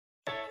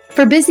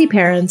For busy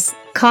parents,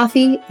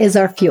 coffee is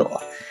our fuel.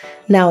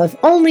 Now, if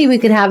only we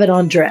could have it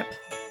on drip,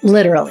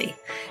 literally.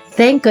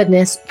 Thank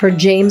goodness for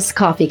James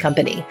Coffee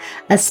Company,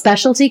 a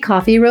specialty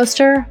coffee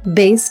roaster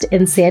based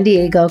in San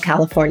Diego,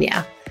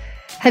 California.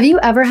 Have you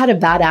ever had a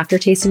bad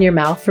aftertaste in your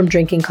mouth from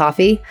drinking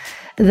coffee?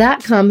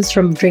 That comes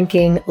from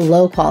drinking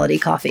low-quality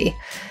coffee.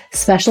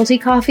 Specialty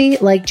coffee,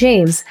 like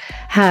James,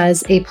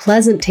 has a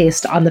pleasant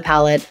taste on the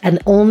palate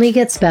and only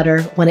gets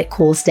better when it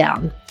cools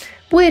down,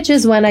 which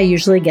is when I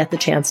usually get the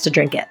chance to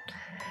drink it.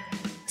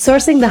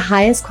 Sourcing the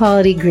highest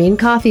quality green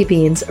coffee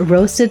beans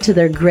roasted to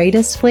their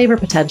greatest flavor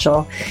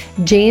potential,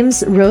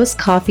 James roasts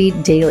coffee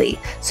daily,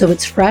 so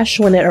it's fresh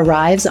when it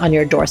arrives on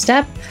your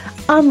doorstep,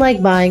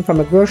 unlike buying from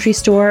a grocery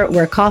store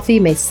where coffee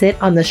may sit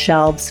on the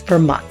shelves for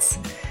months.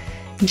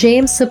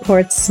 James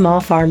supports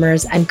small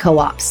farmers and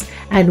co-ops,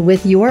 and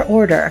with your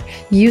order,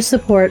 you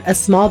support a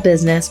small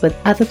business with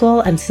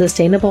ethical and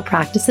sustainable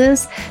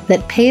practices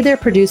that pay their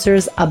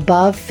producers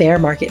above fair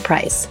market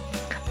price.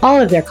 All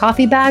of their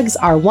coffee bags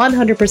are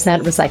 100%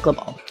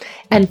 recyclable.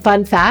 And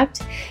fun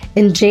fact,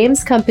 in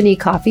James Company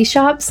coffee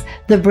shops,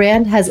 the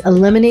brand has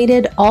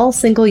eliminated all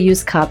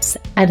single-use cups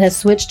and has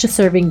switched to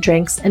serving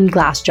drinks in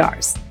glass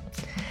jars.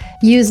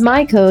 Use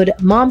my code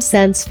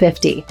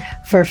MOMSENSE50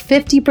 for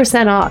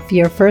 50% off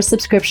your first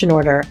subscription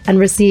order and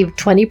receive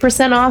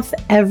 20% off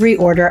every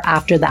order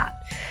after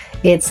that.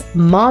 It's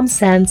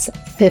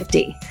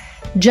MOMSENSE50.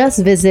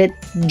 Just visit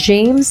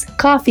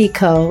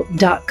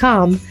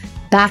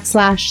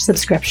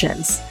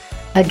jamescoffeeco.com/subscriptions.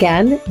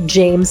 Again,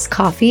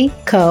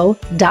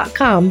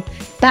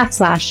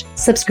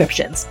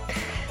 jamescoffeeco.com/subscriptions.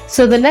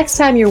 So the next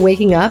time you're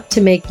waking up to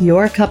make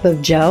your cup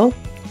of joe,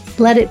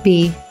 let it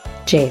be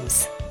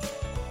James.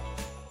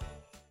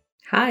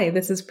 Hi,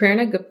 this is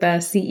PRERNA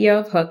GUPTA, CEO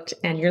of Hooked,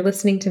 and you're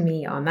listening to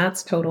me on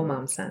That's Total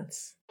Mom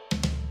Sense.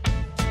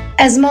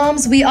 As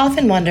moms, we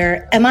often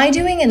wonder, am I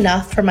doing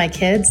enough for my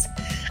kids?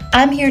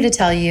 I'm here to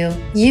tell you,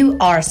 you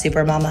are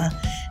super mama.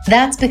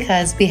 That's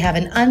because we have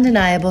an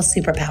undeniable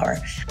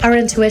superpower, our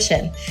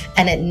intuition,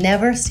 and it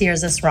never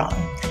steers us wrong.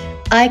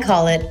 I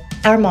call it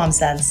our mom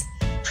sense.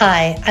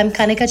 Hi, I'm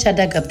Kanika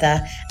Chadda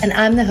Gupta, and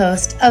I'm the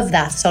host of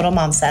That's Total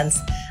Mom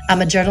Sense.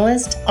 I'm a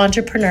journalist,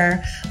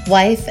 entrepreneur,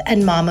 wife,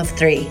 and mom of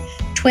 3,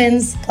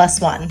 twins plus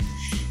 1.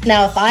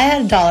 Now, if I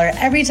had $1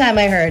 every time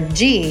I heard,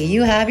 gee,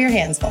 you have your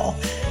hands full.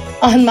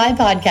 On my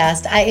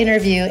podcast, I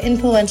interview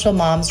influential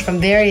moms from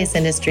various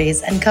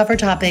industries and cover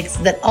topics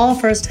that all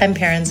first-time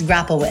parents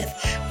grapple with,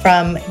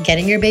 from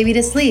getting your baby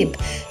to sleep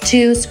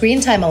to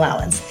screen time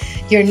allowance,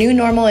 your new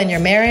normal in your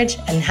marriage,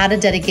 and how to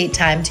dedicate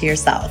time to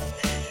yourself.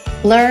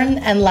 Learn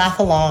and laugh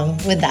along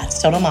with That's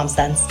Total Mom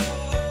Sense.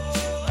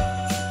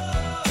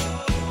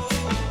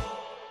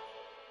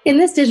 In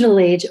this digital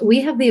age,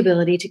 we have the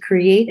ability to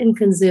create and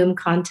consume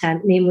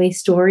content, namely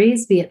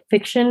stories, be it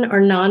fiction or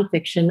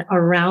nonfiction,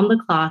 around the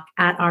clock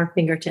at our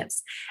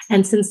fingertips.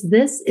 And since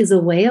this is a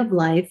way of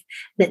life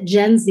that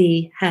Gen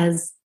Z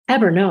has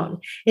ever known,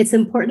 it's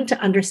important to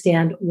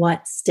understand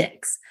what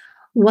sticks.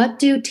 What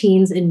do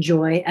teens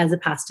enjoy as a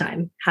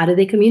pastime? How do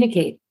they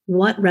communicate?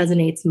 What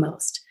resonates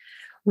most?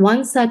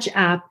 One such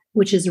app,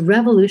 which is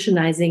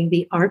revolutionizing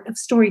the art of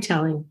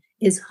storytelling,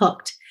 is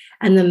Hooked.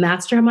 And the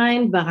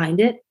mastermind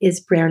behind it is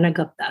PRERNA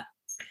GUPTA.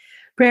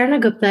 PRERNA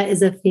GUPTA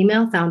is a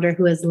female founder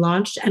who has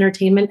launched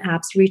entertainment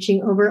apps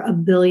reaching over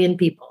 1 billion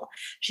people.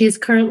 She is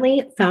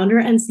currently founder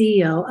and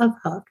CEO of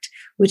Hooked,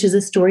 which is a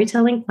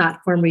storytelling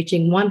platform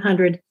reaching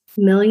 100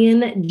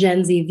 million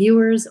Gen Z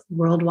viewers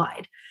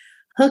worldwide.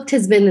 Hooked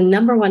has been the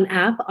 #1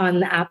 app on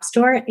the App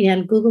Store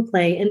and Google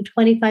Play in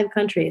 25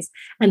 countries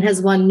and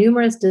has won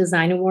numerous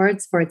design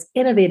awards for its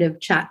innovative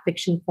chat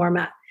fiction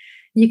format.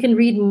 You can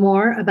read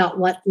more about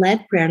what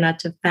led PRERNA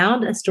to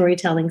found a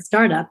storytelling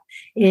startup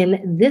in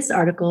this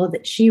article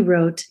that she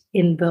wrote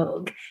in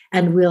Vogue,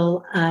 and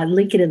we'll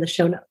link it in the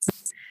show notes.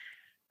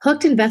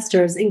 Hooked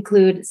investors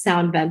include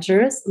Sound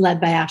Ventures, led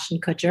by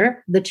Ashton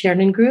Kutcher, the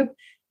Chernin Group,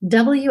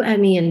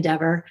 WME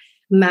Endeavor,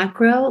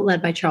 Macro,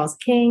 led by Charles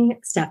King,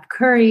 Steph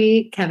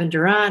Curry, Kevin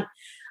Durant,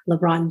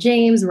 LeBron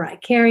James, Mariah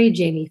Carey,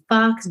 Jamie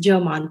Foxx, Joe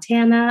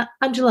Montana,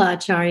 Angela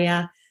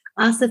Acharya,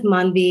 Asif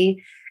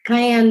Manvi,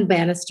 Kyan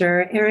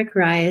Bannister, Eric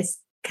Rice,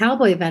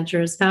 Cowboy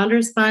Ventures,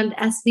 Founders Fund,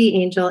 SV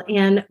Angel,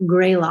 and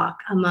Greylock,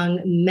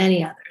 among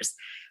many others.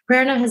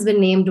 PRERNA has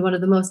been named one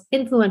of the most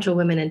influential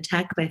women in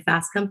tech by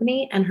Fast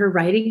Company, and her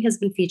writing has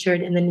been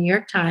featured in the New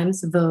York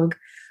Times, Vogue,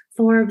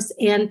 Forbes,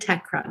 and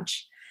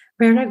TechCrunch.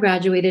 PRERNA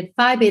graduated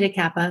Phi Beta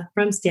Kappa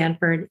from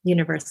Stanford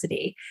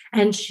University,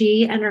 and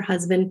she and her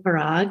husband,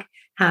 Parag,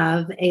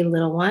 have a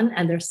little one,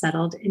 and they're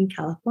settled in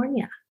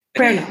California.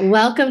 PRERNA,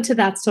 welcome to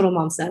That's Total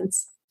Mom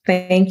Sense.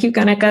 Thank you,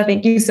 Kanika.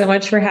 Thank you so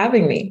much for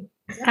having me.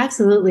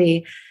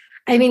 Absolutely.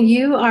 I mean,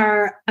 you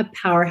are a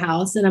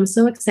powerhouse, and I'm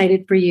so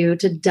excited for you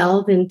to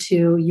delve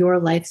into your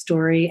life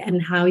story and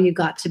how you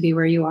got to be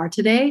where you are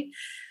today.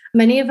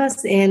 Many of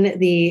us in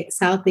the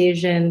South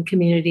Asian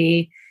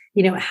community,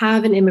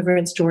 have an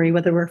immigrant story,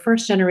 whether we're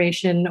first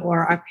generation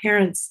or our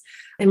parents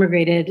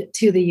immigrated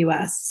to the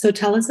US. So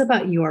tell us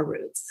about your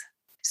roots.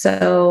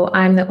 So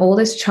I'm the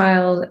oldest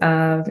child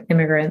of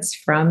immigrants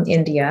from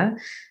India.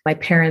 My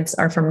parents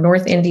are from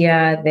North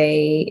India.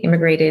 They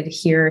immigrated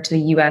here to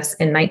the US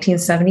in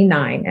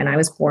 1979, and I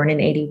was born in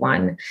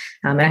 81.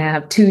 And I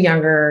have two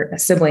younger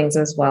siblings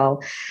as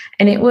well.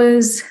 And it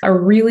was a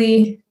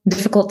really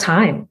difficult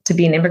time to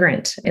be an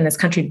immigrant in this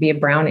country, to be a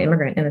brown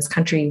immigrant in this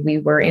country. We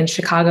were in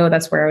Chicago.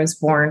 That's where I was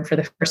born for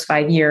the first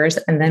 5 years.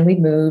 And then we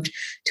moved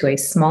to a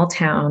small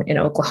town in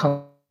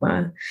Oklahoma.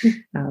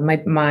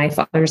 My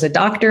father's a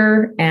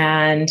doctor,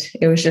 and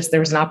it was just, there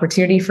was an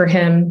opportunity for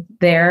him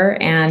there.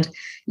 And,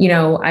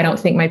 I don't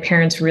think my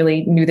parents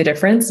really knew the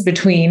difference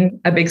between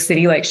a big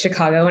city like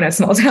Chicago and a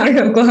small town in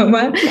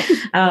Oklahoma.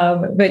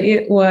 But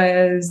it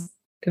was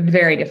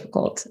very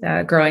difficult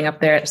growing up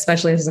there,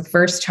 especially as a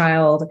first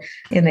child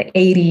in the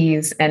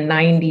 80s and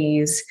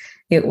 90s.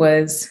 It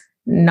was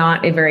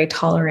not a very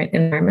tolerant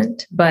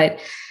environment, but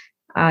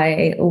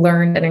I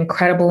learned an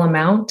incredible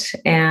amount,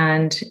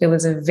 and it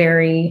was a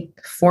very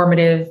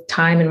formative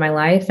time in my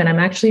life. And I'm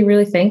actually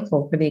really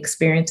thankful for the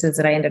experiences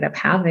that I ended up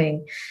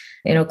having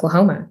in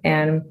Oklahoma.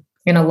 And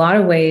in a lot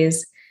of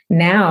ways,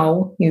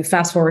 now you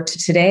fast forward to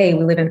today,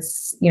 we live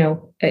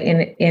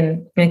in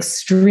an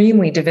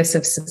extremely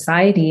divisive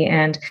society.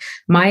 And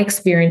my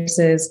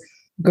experiences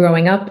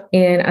growing up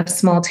in a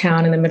small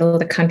town in the middle of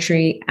the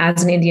country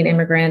as an Indian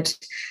immigrant,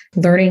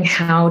 learning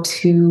how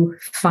to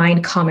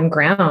find common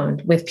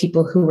ground with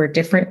people who were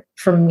different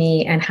from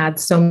me and had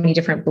so many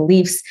different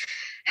beliefs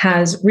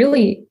has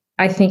really,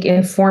 I think,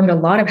 informed a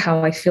lot of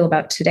how I feel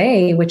about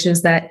today, which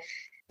is that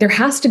there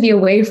has to be a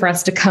way for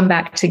us to come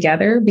back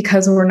together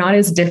because we're not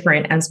as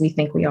different as we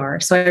think we are.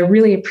 So I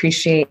really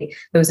appreciate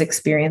those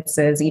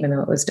experiences, even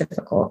though it was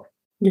difficult.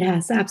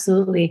 Yes,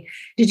 absolutely.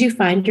 Did you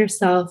find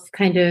yourself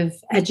kind of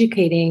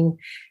educating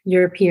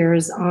your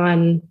peers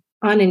on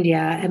India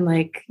and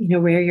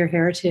where your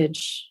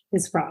heritage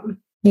is from?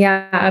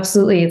 Yeah,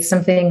 absolutely. It's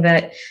something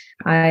that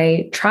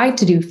I tried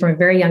to do from a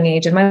very young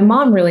age. And my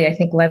mom really, I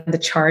think, led the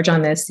charge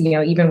on this.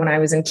 Even when I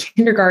was in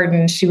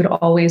kindergarten, she would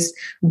always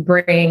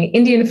bring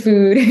Indian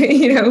food,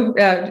 from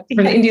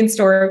the Indian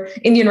store,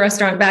 Indian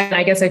restaurant back. And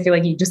I guess I feel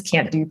like you just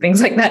can't do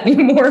things like that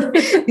anymore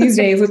these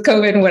days with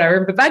COVID and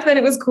whatever. But back then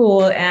it was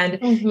cool. And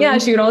yeah,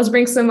 she would always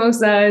bring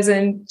samosas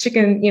and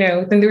chicken,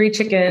 tandoori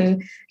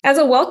chicken as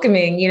a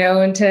welcoming,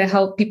 and to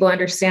help people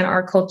understand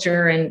our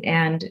culture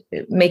and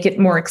make it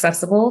more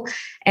accessible.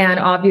 And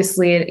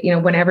obviously,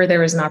 whenever there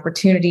was an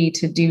opportunity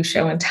to do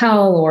show and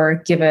tell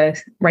or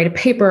write a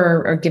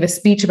paper or give a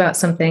speech about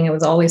something, it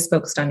was always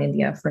focused on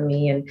India for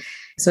me. And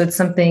so it's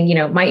something,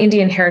 my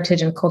Indian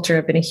heritage and culture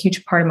have been a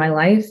huge part of my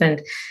life.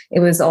 And it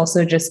was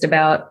also just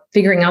about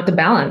figuring out the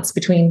balance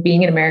between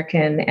being an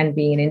American and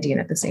being an Indian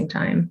at the same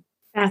time.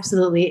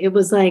 Absolutely. It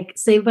was like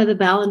Saved by the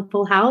Bell and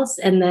Full House,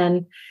 and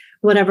then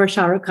whatever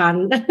Shah Rukh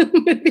Khan.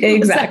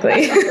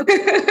 Exactly.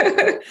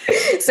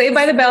 Saved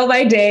by the Bell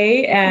by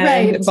day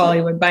and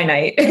Bollywood by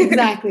night.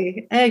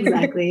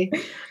 Exactly.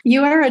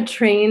 You are a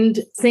trained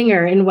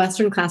singer in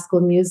Western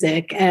classical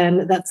music,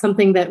 and that's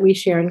something that we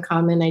share in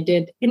common. I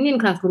did Indian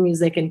classical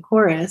music and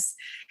chorus.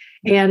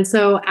 And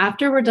so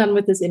after we're done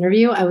with this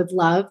interview, I would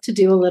love to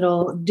do a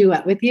little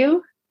duet with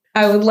you.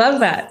 I would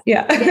love that.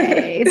 Yeah.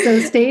 Yay. So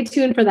stay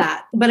tuned for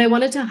that. But I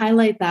wanted to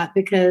highlight that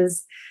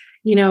because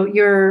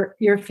your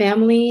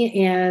family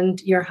and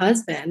your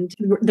husband,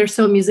 they're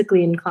so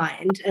musically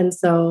inclined. And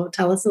so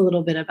tell us a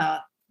little bit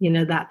about,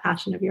 that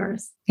passion of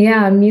yours.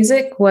 Yeah,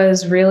 music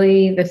was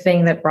really the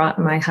thing that brought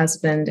my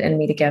husband and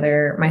me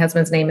together. My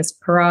husband's name is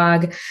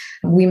Parag.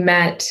 We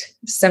met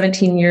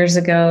 17 years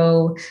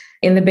ago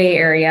in the Bay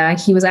Area.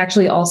 He was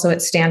actually also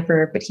at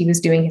Stanford, but he was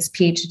doing his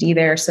PhD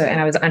there.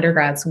 And I was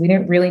undergrad. So we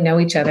didn't really know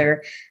each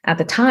other at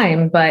the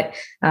time, but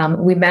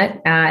we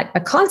met at a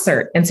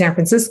concert in San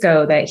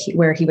Francisco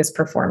where he was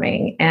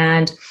performing.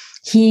 And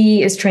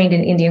he is trained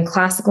in Indian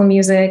classical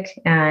music,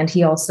 and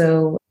he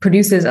also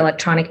produces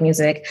electronic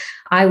music.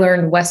 I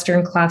learned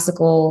Western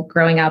classical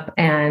growing up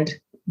and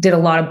did a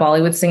lot of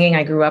Bollywood singing.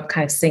 I grew up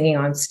kind of singing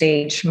on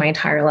stage my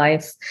entire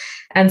life.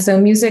 And so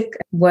music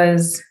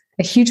was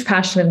a huge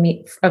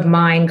passion of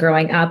mine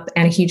growing up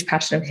and a huge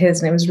passion of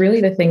his. And it was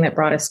really the thing that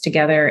brought us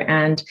together.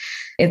 And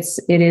it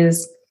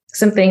is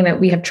something that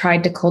we have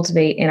tried to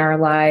cultivate in our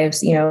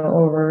lives,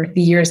 over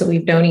the years that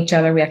we've known each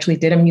other. We actually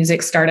did a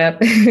music startup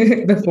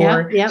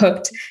before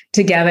Hooked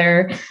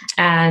together.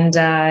 And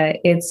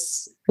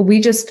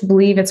we just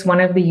believe it's one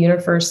of the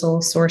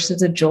universal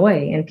sources of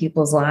joy in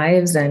people's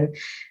lives. And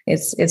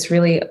it's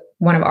really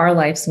one of our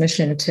life's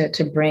mission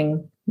to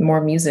bring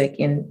more music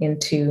in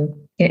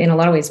a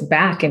lot of ways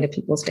back into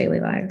people's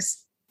daily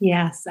lives.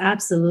 Yes,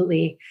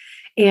 absolutely.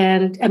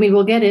 And I mean,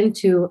 we'll get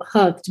into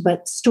Hooked,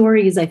 but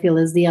stories, I feel,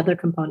 is the other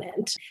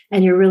component.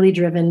 And you're really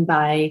driven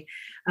by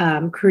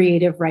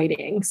creative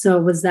writing. So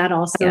was that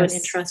also an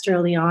interest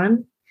early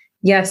on?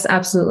 Yes,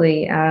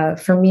 absolutely.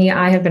 For me,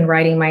 I have been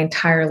writing my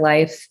entire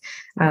life.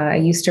 I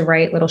used to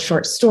write little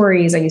short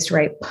stories. I used to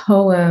write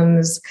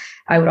poems.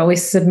 I would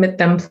always submit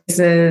them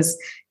places.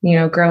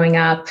 growing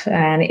up.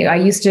 And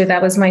that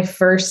was my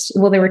first,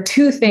 well, there were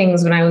two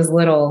things when I was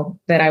little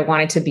that I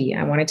wanted to be.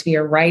 I wanted to be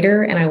a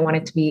writer and I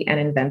wanted to be an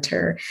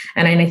inventor.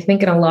 And I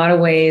think in a lot of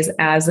ways,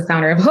 as the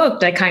founder of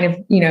Hooked, I kind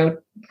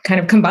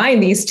of combine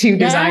these two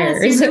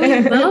desires. You're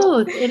doing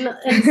both in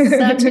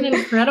such an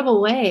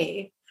incredible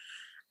way.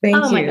 Thank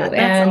you. My God,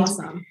 that's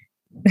awesome.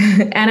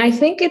 And I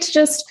think it's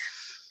just,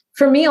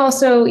 for me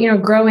also,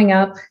 growing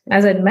up,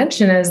 as I'd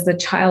mentioned, as the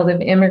child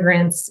of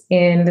immigrants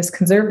in this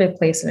conservative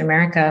place in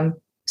America,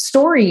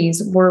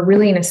 stories were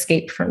really an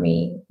escape for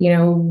me.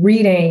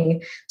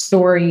 Reading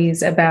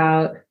stories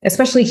about,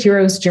 especially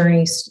heroes'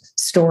 journey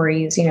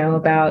stories,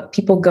 about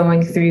people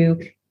going through,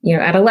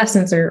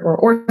 adolescence or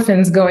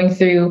orphans going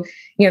through,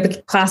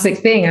 the classic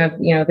thing of,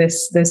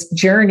 this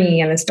journey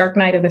and this dark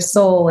night of the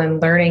soul,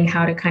 and learning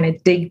how to kind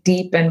of dig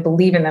deep and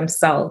believe in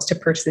themselves to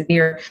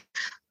persevere.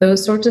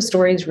 Those sorts of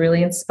stories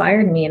really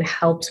inspired me and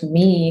helped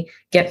me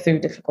get through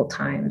difficult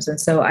times. And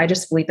so I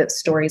just believe that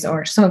stories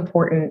are so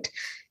important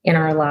in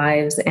our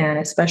lives, and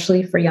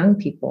especially for young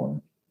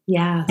people.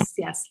 Yes,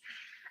 yes.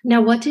 Now,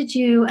 what did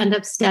you end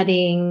up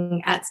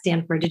studying at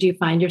Stanford? Did you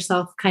find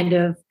yourself kind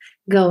of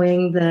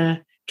going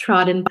the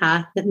trodden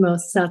path that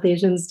most South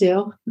Asians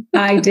do?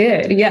 I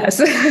did, yes.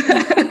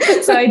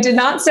 So I did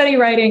not study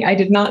writing. I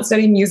did not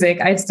study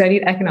music. I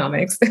studied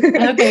economics.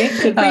 Okay,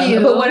 good for you.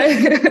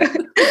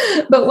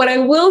 But what I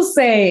will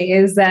say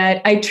is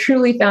that I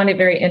truly found it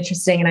very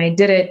interesting, and I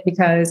did it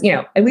because,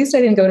 at least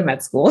I didn't go to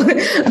med school,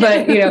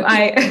 but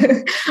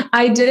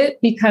I did it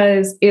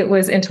because it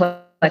was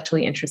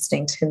intellectually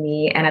interesting to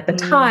me. And at the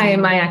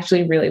time, I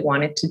actually really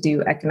wanted to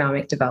do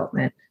economic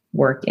development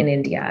work in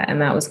India,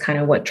 and that was kind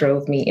of what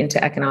drove me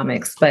into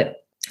economics. But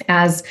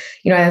as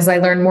I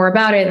learned more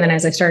about it, and then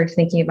as I started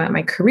thinking about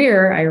my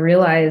career, I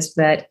realized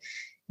that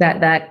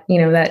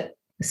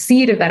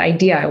seed of that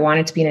idea, I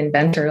wanted to be an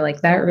inventor,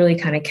 like that really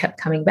kind of kept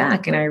coming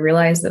back. And I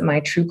realized that my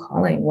true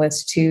calling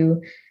was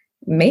to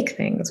make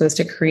things, was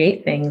to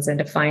create things, and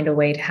to find a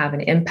way to have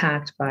an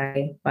impact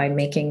by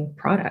making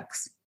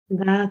products.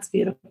 That's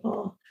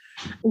beautiful.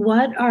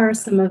 What are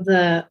some of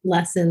the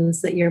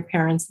lessons that your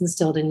parents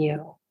instilled in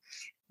you?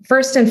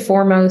 First and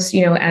foremost,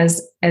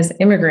 as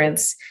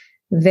immigrants,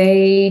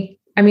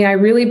 I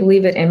really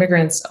believe that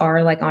immigrants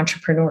are like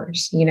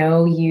entrepreneurs.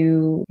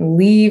 You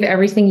leave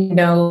everything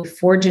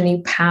forge a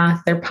new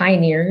path. They're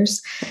pioneers.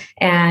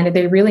 And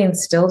they really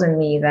instilled in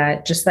me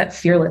that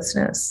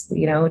fearlessness,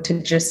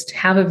 to just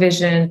have a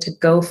vision, to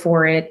go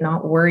for it,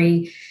 not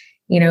worry,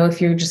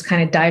 if you're just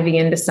kind of diving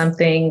into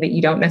something that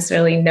you don't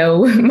necessarily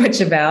know much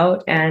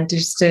about, and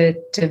just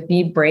to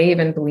be brave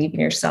and believe in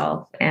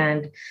yourself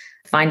and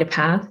find a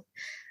path.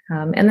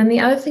 And then the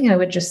other thing I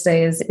would just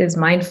say is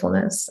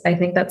mindfulness. I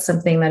think that's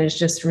something that is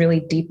just really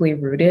deeply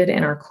rooted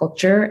in our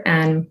culture,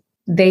 and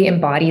they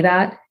embody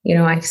that.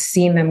 I've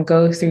seen them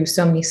go through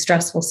so many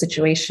stressful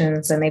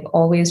situations, and they've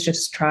always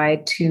just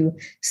tried to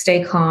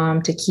stay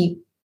calm, to keep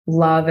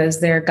love as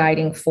their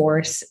guiding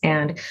force.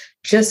 And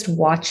just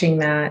watching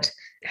that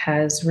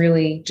has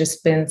really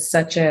just been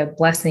such a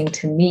blessing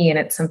to me. And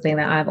it's something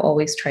that I've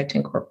always tried to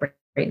incorporate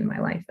in my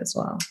life as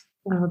well.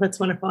 Oh, that's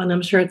wonderful. And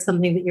I'm sure it's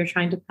something that you're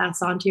trying to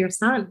pass on to your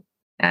son.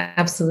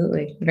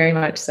 Absolutely. Very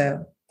much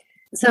so.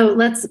 So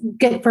let's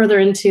get further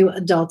into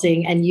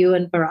adulting and you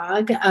and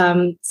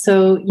Parag.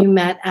 So you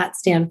met at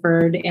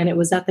Stanford, and it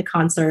was at the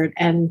concert,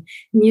 and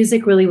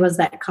music really was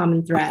that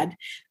common thread.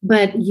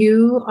 But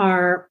you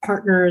are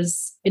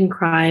partners in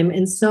crime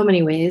in so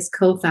many ways,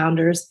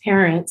 co-founders,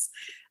 parents.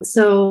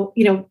 So,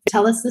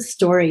 tell us the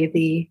story,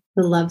 the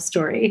love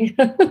story.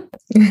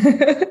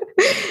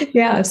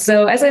 Yeah.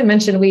 So as I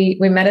mentioned, we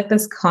met at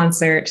this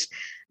concert.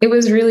 It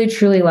was really,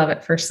 truly love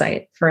at first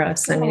sight for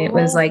us. I mean, it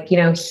was like,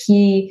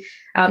 the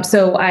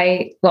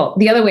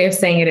other way of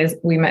saying it is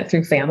we met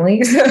through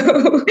family.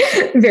 So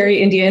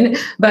very Indian,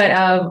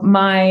 but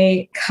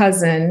my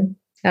cousin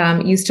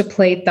used to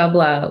play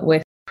tabla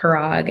with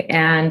Parag,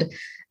 and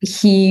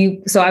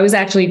so I was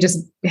actually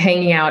just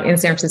hanging out in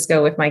San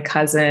Francisco with my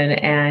cousin,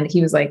 and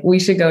he was like, we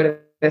should go to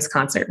this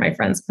concert my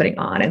friend's putting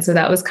on. And so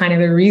that was kind of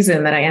the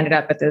reason that I ended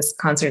up at this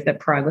concert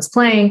that Parag was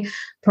playing.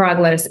 Parag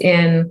let us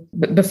in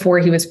before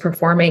he was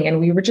performing,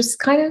 and we were just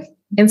kind of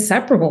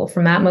inseparable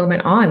from that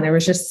moment on. There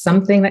was just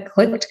something that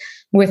clicked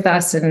with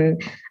us.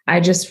 And I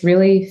just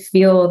really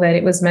feel that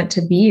it was meant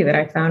to be, that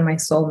I found my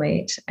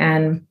soulmate.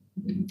 And,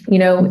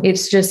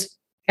 it's just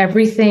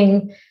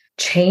everything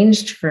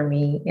changed for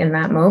me in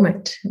that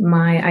moment.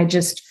 I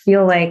just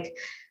feel like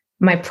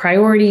my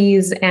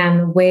priorities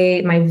and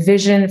my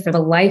vision for the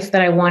life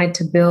that I wanted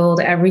to build,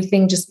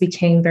 everything just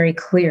became very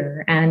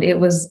clear. And it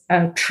was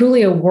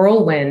truly a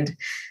whirlwind.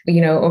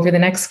 Over the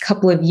next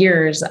couple of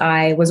years,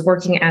 I was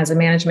working as a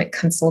management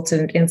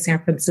consultant in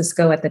San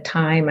Francisco at the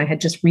time. I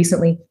had just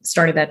recently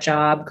started that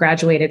job,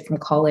 graduated from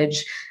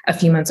college a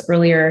few months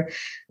earlier.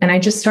 And I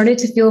just started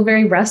to feel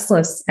very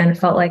restless and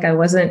felt like I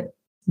wasn't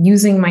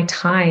using my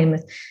time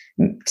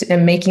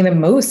and making the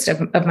most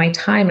of my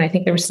time. And I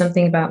think there was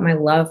something about my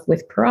love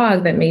with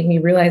Parag that made me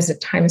realize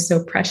that time is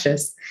so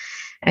precious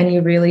and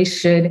you really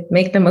should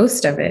make the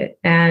most of it.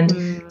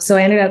 And so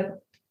I ended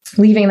up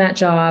leaving that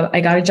job,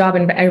 I got a job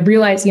and I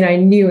realized, I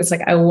knew it's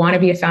like, I want to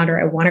be a founder.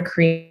 I want to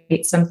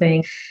create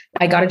something.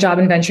 I got a job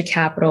in venture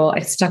capital. I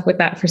stuck with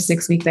that for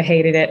 6 weeks. I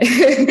hated it.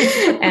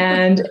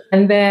 and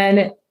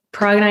then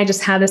Parag and I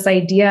just had this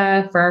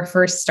idea for our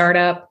first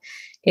startup.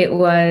 It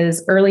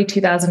was early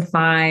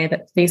 2005.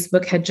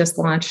 Facebook had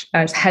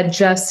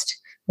just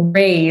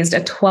raised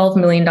a $12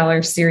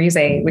 million Series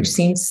A, which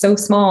seems so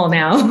small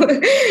now,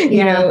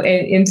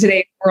 in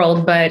today's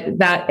world.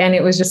 And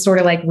it was just sort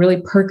of like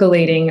really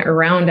percolating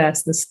around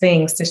us, this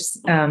thing,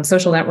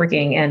 social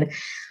networking. And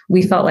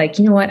we felt like,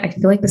 you know what, I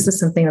feel like this is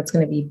something that's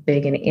going to be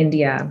big in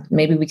India.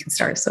 Maybe we can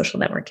start a social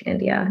network in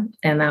India.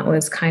 And that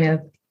was kind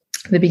of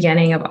the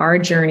beginning of our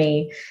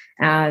journey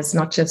as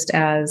not just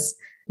as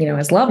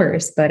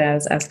lovers, but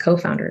as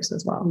co-founders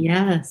as well.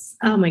 Yes.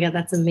 Oh my God,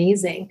 that's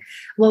amazing.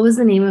 What was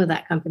the name of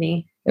that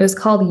company? It was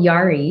called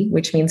Yari,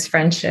 which means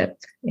friendship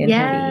in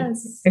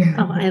Yes.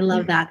 Oh, I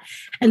love that.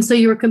 And so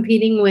you were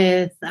competing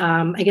with,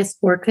 I guess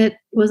Orkut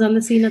was on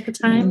the scene at the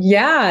time?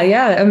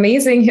 Yeah.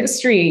 Amazing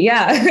history.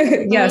 Yeah.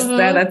 Yes. Mm-hmm.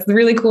 That's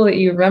really cool that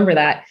you remember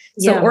that.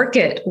 So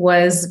Orkut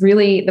was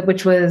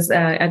which was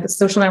a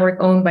social network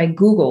owned by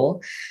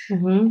Google.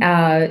 Mm-hmm.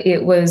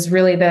 It was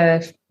really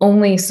the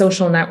only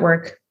social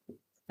network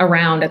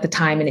around at the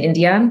time in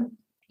India.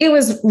 It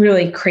was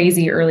really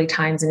crazy early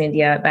times in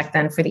India back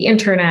then for the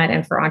internet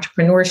and for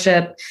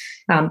entrepreneurship.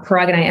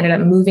 Parag and I ended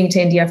up moving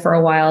to India for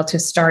a while to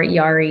start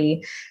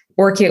Yari.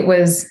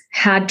 Orkut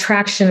had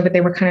traction, but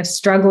they were kind of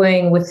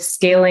struggling with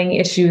scaling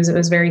issues. It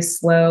was very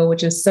slow,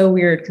 which is so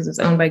weird because it's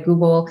owned by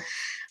Google.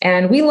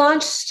 And we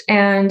launched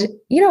and,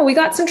 we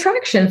got some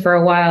traction for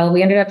a while.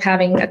 We ended up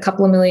having a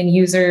couple of million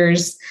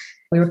users.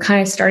 We were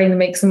kind of starting to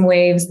make some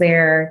waves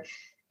there.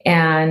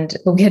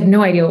 But we had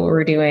no idea what we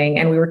were doing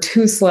and we were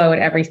too slow at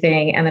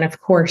everything. And then of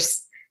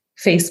course,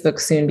 Facebook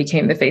soon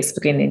became the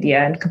Facebook in India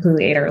and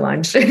completely ate our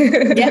lunch.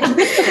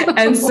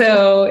 And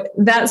so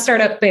that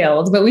startup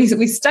failed, but we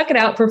stuck it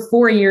out for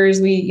 4 years.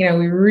 We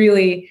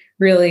really,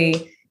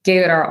 really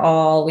gave it our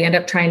all. We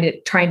ended up trying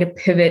to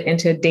pivot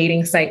into a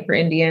dating site for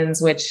Indians,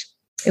 which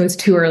it was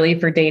too early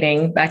for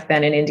dating back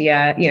then in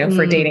India,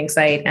 for a dating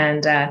site.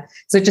 And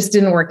so it just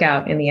didn't work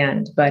out in the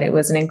end, but it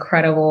was an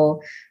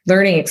incredible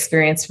learning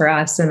experience for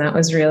us. And that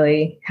was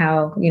really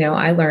how,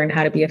 I learned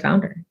how to be a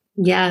founder.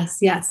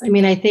 Yes. I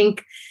mean, I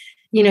think,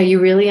 you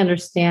really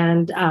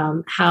understand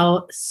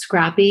how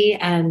scrappy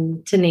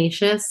and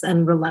tenacious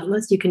and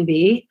relentless you can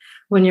be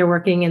when you're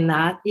working in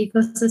that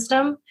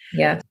ecosystem.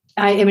 Yeah.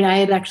 I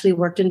had actually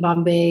worked in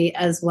Bombay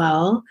as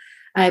well.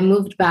 I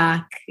moved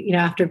back,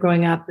 after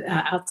growing up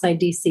outside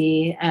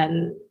DC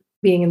and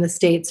being in the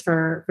States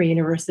for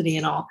university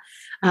and all,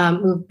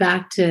 moved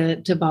back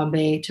to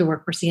Bombay to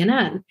work for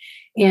CNN.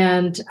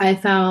 And I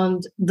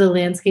found the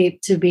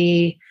landscape to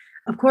be,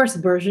 of course,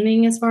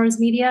 burgeoning as far as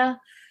media,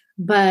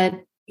 but,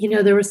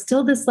 there was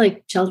still this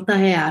like chalta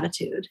hai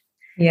attitude.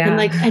 Yeah. And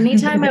like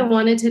anytime I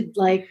wanted to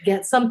like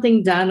get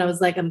something done, I was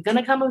like, I'm going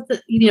to come up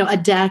with a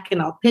deck and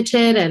I'll pitch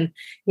it. And,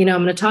 I'm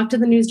going to talk to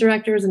the news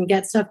directors and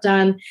get stuff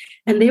done.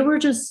 And they were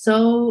just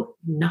so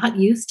not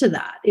used to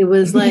that. It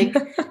was like,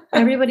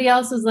 everybody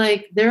else was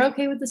like, they're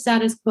okay with the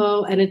status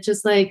quo. And it's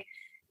just like,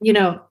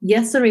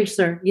 yes, Suresh,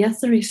 sir.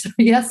 Yes, Suresh, sir.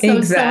 Yes, so,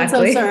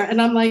 exactly. So, sir.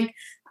 And I'm like,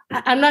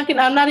 I'm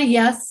not a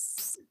yes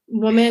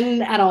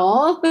woman at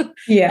all.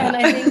 Yeah. And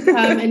I think,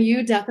 and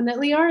you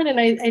definitely aren't. And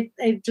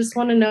I just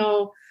want to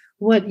know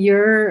what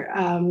your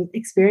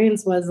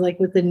experience was like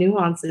with the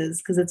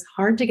nuances, because it's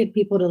hard to get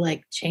people to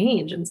like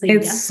change and say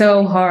it's yes.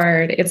 So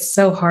hard. It's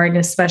so hard. And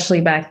especially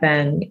back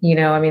then,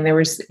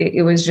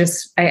 it was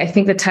just, I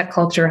think the tech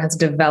culture has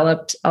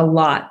developed a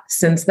lot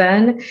since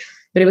then,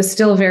 but it was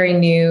still very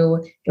new.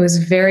 It was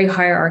very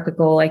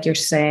hierarchical. Like you're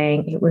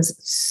saying, it was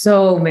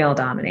so male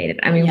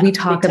dominated. I mean, we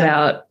talk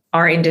about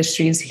our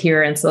industries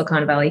here in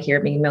Silicon Valley here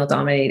being male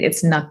dominated.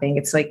 It's nothing.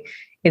 It's like,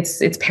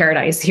 it's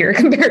paradise here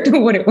compared to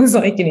what it was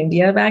like in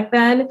India back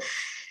then.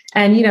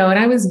 And, and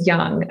I was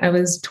young, I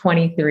was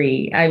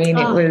 23. I mean,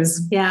 it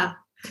was,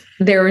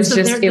 there was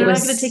so they're not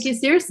going to take you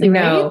seriously.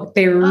 No, right?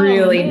 They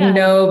really,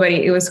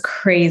 nobody, it was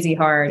crazy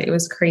hard.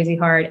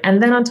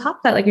 And then on top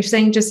of that, like you're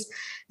saying, just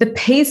the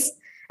pace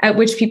at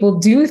which people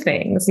do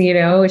things,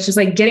 it's just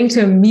like getting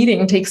to a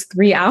meeting takes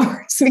 3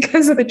 hours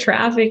because of the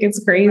traffic.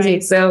 It's crazy.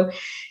 Right. So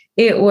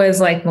it was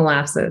like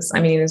molasses.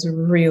 I mean, it was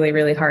really,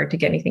 really hard to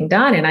get anything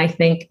done. And I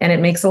think, and it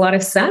makes a lot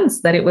of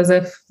sense that it was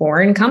a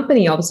foreign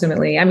company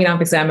ultimately. I mean,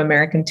 obviously I'm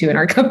American too, and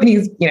our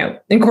company's,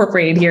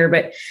 incorporated here,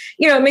 but,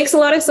 it makes a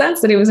lot of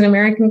sense that it was an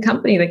American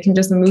company that can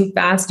just move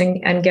fast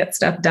and get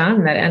stuff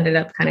done that ended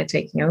up kind of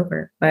taking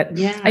over. But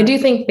I do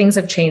think things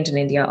have changed in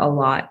India a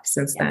lot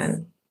since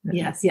then.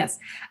 Yes.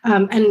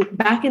 And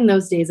back in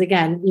those days,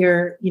 again,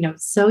 you're,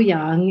 so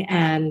young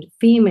and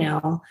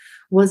female.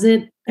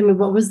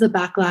 What was the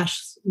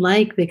backlash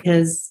like?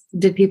 Because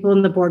did people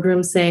in the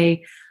boardroom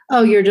say,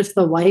 oh, you're just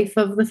the wife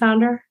of the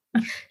founder?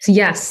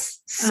 Yes.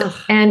 So,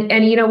 and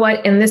you know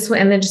what? And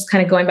then just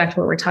kind of going back to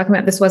what we're talking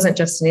about, this wasn't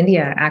just in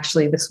India.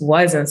 Actually, this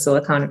was in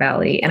Silicon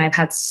Valley. And I've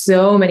had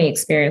so many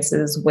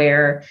experiences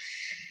where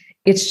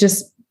it's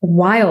just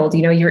wild.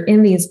 You're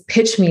in these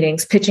pitch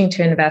meetings, pitching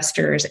to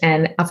investors.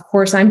 And of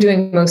course, I'm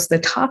doing most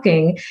of the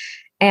talking.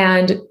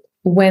 And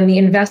when the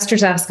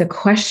investors ask a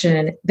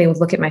question, they would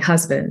look at my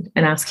husband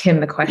and ask him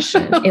the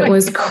question. It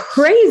was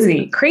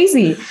crazy.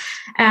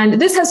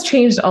 And this has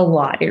changed a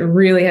lot. It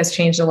really has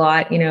changed a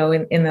lot, in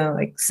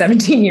the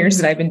 17 years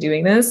that I've been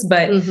doing this,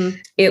 but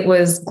it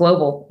was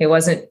global. It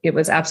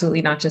was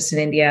absolutely not just in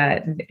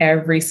India.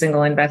 Every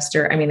single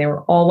investor, they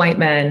were all white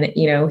men,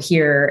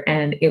 here.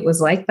 And it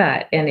was like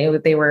that. And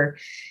they were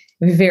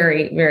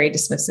very, very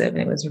dismissive. And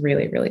it was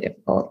really, really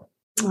difficult.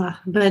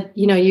 But,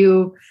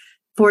 you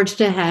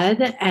forged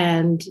ahead,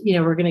 and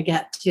we're going to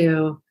get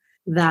to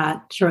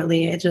that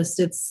shortly.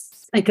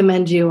 I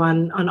commend you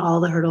on all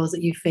the hurdles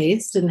that you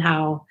faced and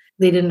how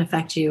they didn't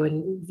affect you,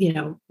 and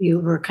you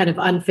were kind of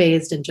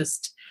unfazed and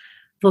just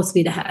full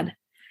speed ahead.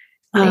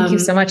 Thank you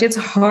so much. It's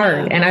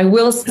hard, and I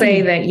will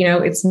say that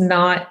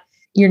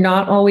you're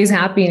not always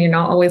happy and you're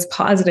not always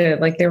positive.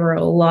 Like, there were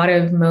a lot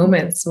of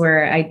moments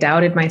where I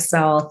doubted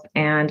myself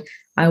and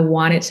I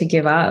wanted to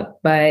give up,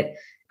 but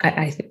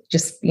I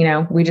just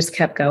we just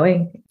kept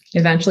going.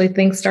 Eventually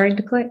things started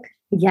to click.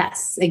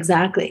 Yes,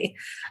 exactly.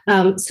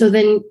 So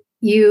then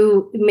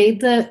you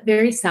made the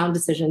very sound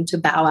decision to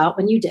bow out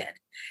when you did.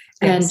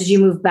 And Yes. Did you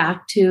move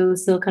back to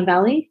Silicon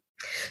Valley?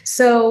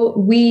 So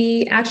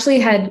we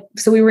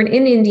were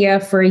in India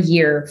for a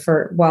year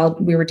while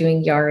we were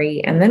doing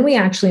Yari. And then we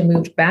actually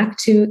moved back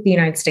to the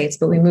United States,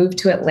 but we moved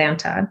to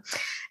Atlanta.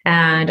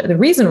 And the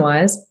reason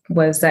was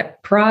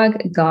that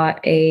Parag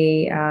got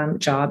a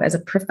job as a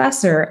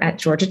professor at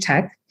Georgia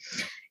Tech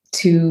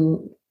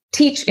to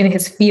teach in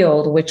his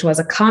field, which was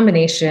a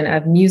combination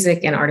of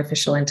music and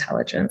artificial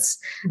intelligence.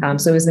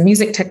 So it was the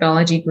music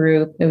technology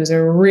group. It was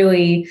a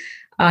really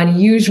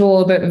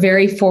unusual, but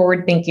very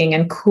forward-thinking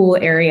and cool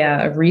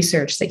area of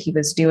research that he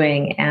was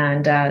doing.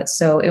 And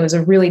so it was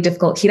a really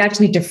difficult, he'd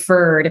actually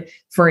deferred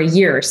for a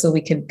year so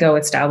we could go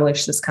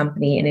establish this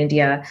company in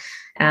India.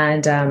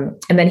 And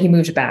then he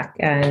moved back.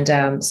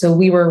 And so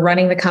we were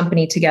running the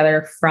company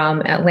together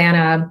from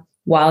Atlanta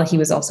while he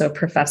was also a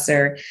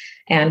professor.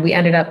 And we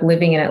ended up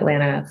living in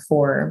Atlanta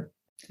for,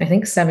 I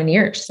think, 7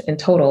 years in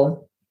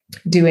total,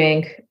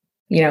 doing,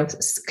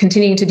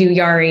 continuing to do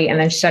Yari and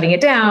then shutting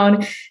it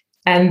down.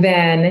 And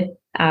then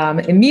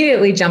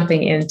immediately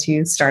jumping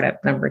into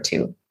startup number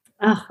 2.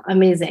 Oh,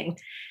 amazing.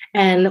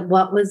 And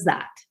what was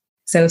that?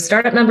 So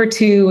startup number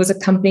 2 was a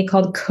company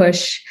called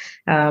Kush,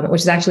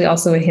 which is actually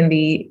also a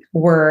Hindi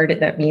word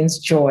that means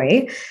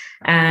joy.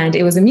 And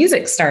it was a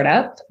music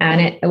startup,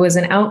 and it was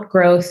an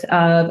outgrowth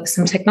of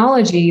some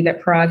technology that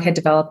Parag had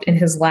developed in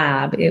his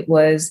lab.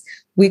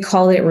 We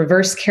called it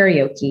reverse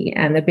karaoke.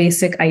 And the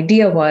basic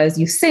idea was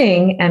you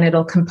sing and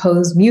it'll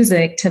compose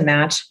music to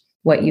match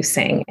what you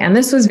sing. And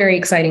this was very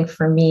exciting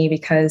for me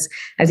because,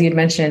 as you had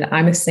mentioned,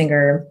 I'm a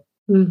singer,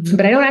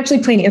 but I don't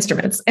actually play any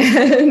instruments.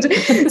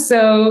 And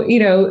so,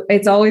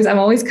 I'm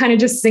always kind of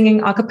just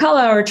singing a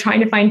cappella or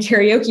trying to find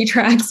karaoke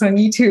tracks on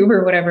YouTube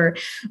or whatever.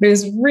 But it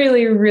was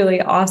really,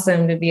 really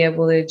awesome to be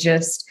able to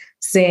just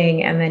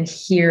sing and then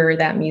hear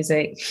that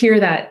music, hear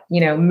that,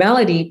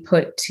 melody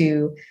put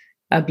to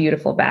a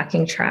beautiful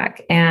backing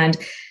track. And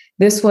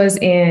this was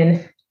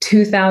in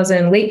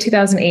late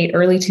 2008,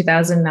 early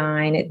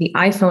 2009. The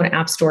iPhone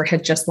App Store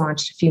had just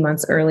launched a few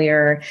months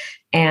earlier.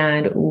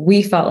 And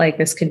we felt like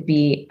this could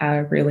be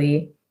a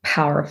really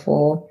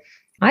powerful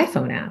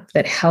iPhone app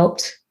that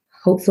helped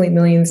hopefully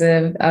millions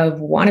of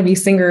wannabe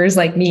singers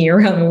like me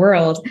around the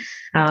world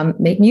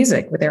make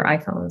music with their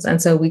iPhones.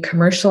 And so we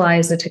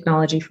commercialized the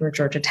technology from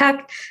Georgia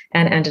Tech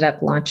and ended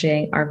up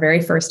launching our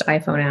very first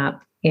iPhone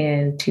app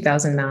in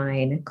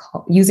 2009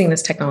 using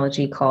this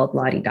technology called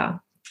La-Di-Da.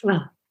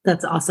 Wow,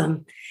 that's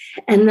awesome.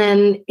 And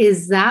then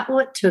is that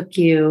what took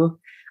you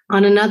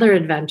on another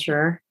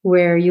adventure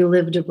where you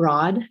lived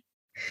abroad?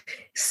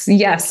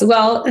 Yes.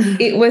 Well,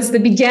 it was the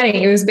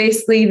beginning. It was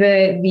basically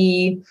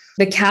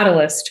the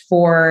catalyst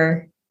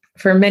for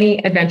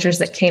many adventures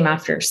that came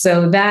after.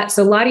 So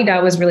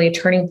La-Di-Da was really a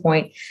turning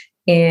point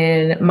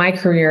in my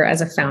career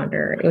as a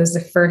founder. It was the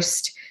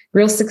first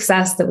real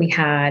success that we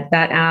had.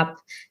 That app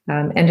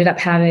ended up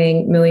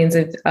having millions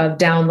of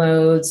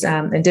downloads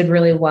and did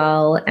really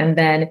well. And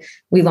then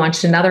we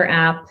launched another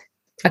app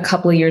a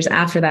couple of years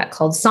after that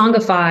called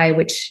Songify,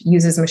 which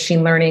uses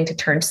machine learning to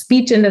turn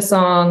speech into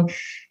song.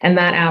 And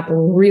that app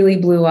really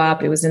blew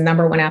up. It was the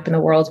number 1 app in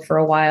the world for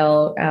a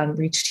while,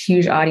 reached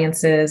huge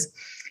audiences.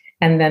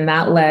 And then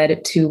that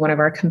led to one of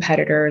our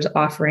competitors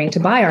offering to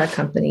buy our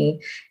company.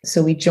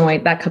 So we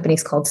joined, that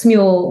company's called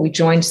Smule. We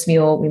joined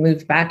Smule. We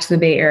moved back to the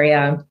Bay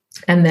Area.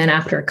 And then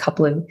after a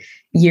couple of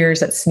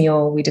years at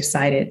Smule, we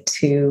decided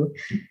to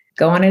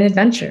go on an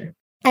adventure.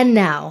 And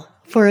now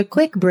for a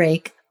quick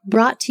break,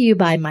 brought to you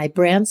by my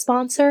brand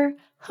sponsor,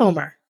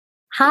 Homer.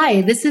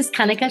 Hi, this is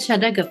Kanika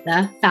Chadha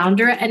Gupta,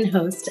 founder and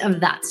host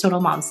of That's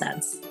Total Mom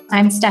Sense.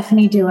 I'm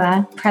Stephanie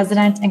Dua,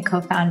 president and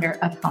co-founder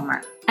of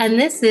Homer. And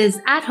this is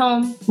At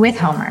Home with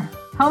Homer.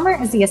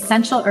 Homer is the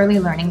essential early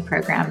learning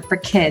program for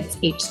kids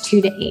aged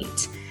 2 to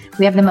 8.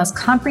 We have the most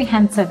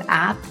comprehensive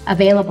app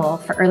available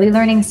for early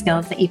learning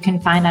skills that you can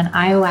find on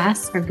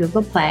iOS or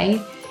Google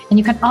Play. And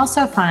you can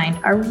also find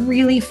our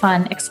really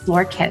fun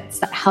Explore kits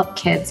that help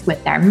kids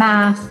with their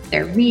math,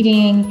 their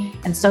reading,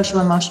 and social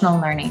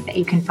emotional learning that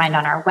you can find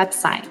on our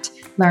website,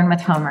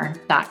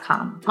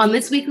 learnwithhomer.com. On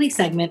this weekly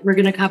segment, we're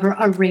going to cover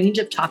a range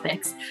of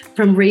topics,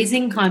 from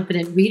raising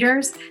confident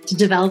readers to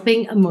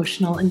developing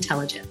emotional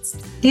intelligence.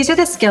 These are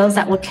the skills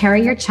that will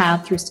carry your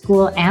child through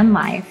school and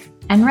life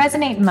and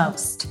resonate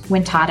most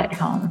when taught at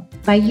home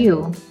by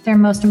you, their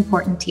most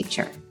important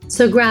teacher.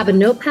 So grab a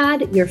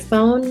notepad, your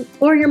phone,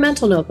 or your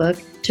mental notebook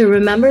to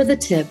remember the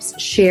tips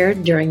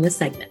shared during this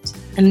segment.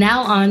 And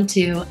now on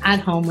to At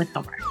Home with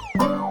Homer.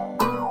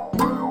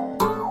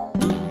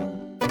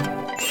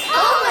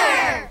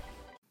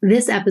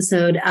 This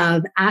episode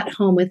of At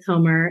Home with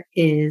Homer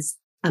is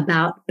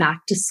about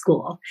back to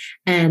school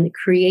and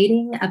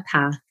creating a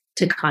path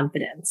to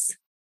confidence.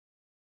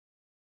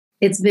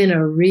 It's been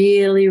a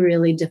really,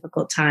 really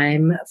difficult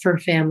time for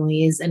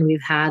families, and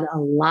we've had a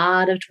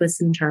lot of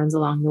twists and turns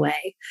along the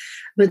way.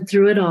 But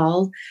through it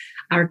all,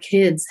 our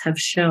kids have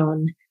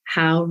shown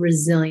how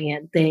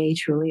resilient they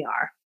truly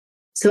are.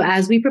 So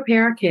as we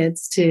prepare our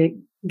kids to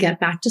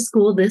get back to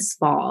school this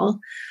fall,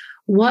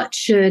 what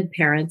should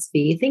parents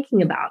be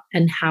thinking about,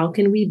 and how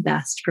can we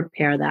best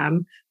prepare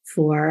them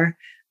for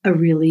a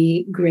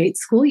really great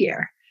school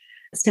year?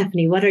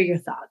 Stephanie, what are your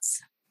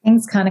thoughts?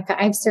 Thanks, Kanika.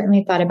 I've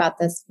certainly thought about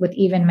this with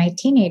even my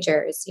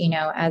teenagers,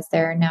 as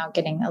they're now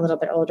getting a little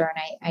bit older.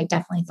 And I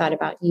definitely thought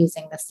about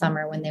using the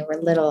summer when they were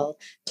little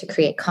to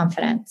create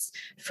confidence.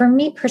 For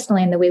me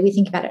personally, and the way we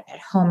think about it at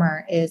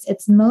Homer is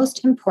it's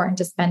most important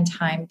to spend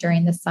time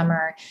during the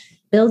summer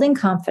building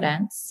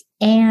confidence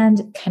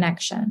and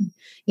connection.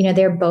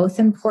 They're both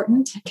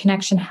important.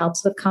 Connection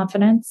helps with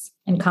confidence,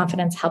 and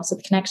confidence helps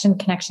with connection.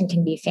 Connection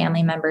can be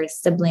family members,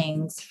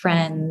 siblings,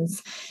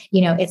 friends.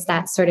 It's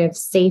that sort of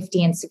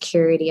safety and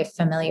security of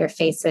familiar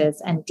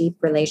faces and deep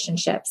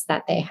relationships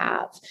that they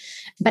have.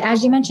 But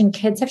as you mentioned,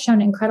 kids have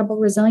shown incredible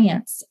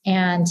resilience.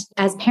 And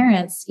as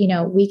parents,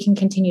 we can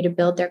continue to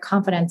build their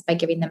confidence by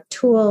giving them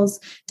tools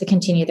to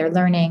continue their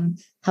learning,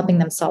 helping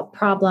them solve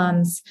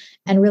problems,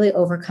 and really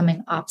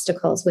overcoming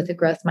obstacles with a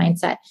growth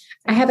mindset.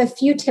 I have a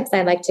few tips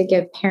I'd like to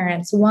give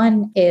parents.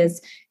 One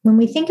is when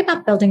we think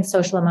about building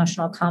social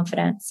emotional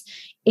confidence,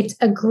 it's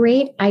a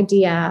great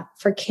idea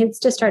for kids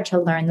to start to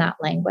learn that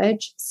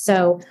language.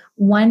 So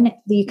one,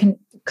 you can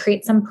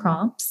create some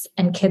prompts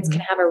and kids can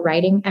have a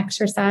writing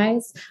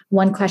exercise.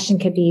 One question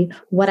could be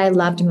what I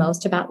loved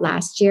most about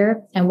last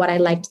year and what I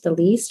liked the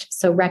least.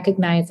 So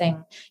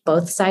recognizing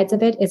both sides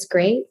of it is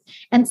great.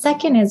 And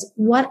second is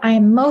what I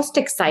am most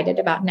excited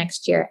about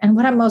next year and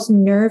what I'm most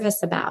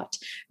nervous about.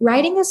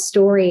 Writing a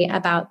story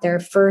about their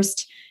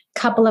first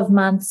couple of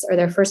months or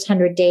their first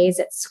 100 days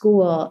at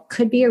school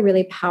could be a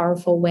really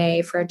powerful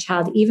way for a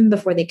child, even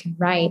before they can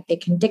write, they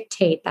can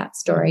dictate that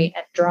story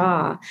and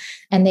draw,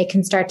 and they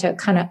can start to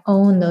kind of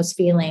own those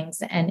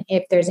feelings. And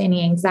if there's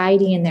any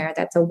anxiety in there,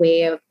 that's a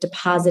way of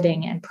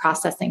depositing and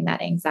processing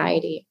that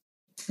anxiety.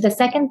 The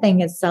second thing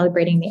is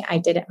celebrating the I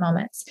did it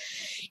moments.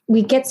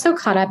 We get so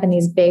caught up in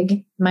these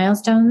big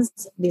milestones,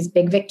 these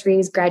big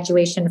victories,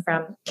 graduation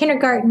from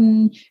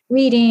kindergarten,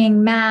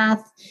 reading,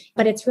 math,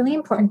 but it's really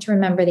important to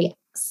remember the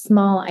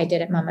small I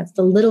did it moments,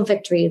 the little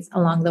victories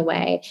along the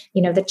way,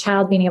 the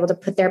child being able to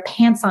put their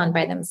pants on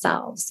by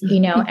themselves,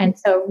 and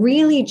so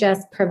really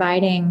just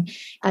providing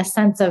a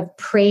sense of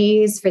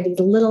praise for these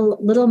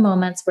little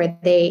moments where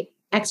they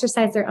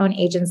exercise their own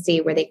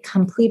agency, where they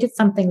completed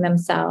something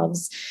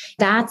themselves.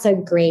 That's a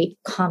great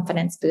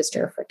confidence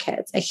booster for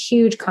kids, a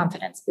huge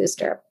confidence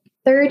booster.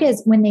 Third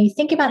is when they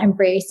think about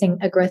embracing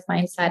a growth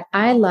mindset,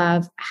 I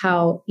love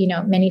how,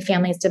 many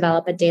families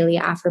develop a daily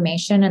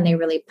affirmation and they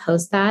really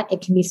post that.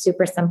 It can be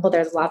super simple.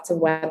 There's lots of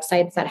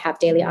websites that have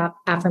daily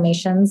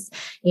affirmations.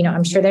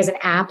 I'm sure there's an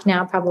app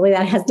now probably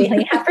that has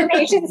daily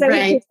affirmations.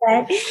 Right.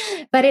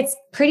 But it's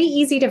pretty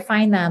easy to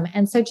find them.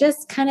 And so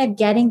just kind of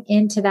getting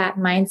into that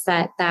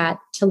mindset that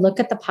to look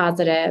at the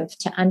positive,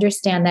 to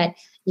understand that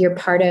you're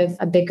part of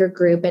a bigger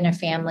group in a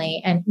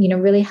family and,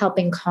 really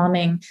helping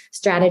calming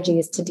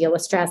strategies to deal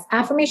with stress.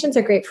 Affirmations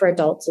are great for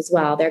adults as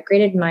well. They're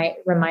great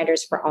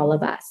reminders for all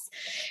of us.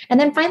 And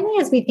then finally,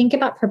 as we think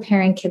about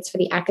preparing kids for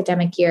the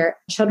academic year,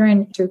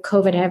 children through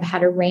COVID have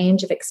had a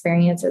range of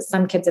experiences.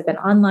 Some kids have been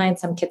online,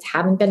 some kids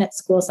haven't been at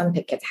school, some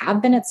kids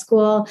have been at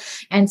school.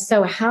 And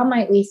so how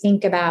might we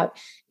think about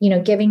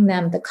giving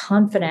them the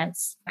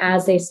confidence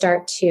as they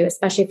start to,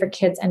 especially for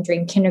kids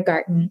entering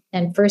kindergarten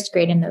and first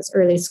grade in those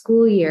early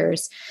school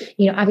years.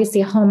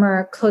 Obviously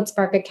Homer, Code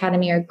Spark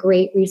Academy are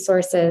great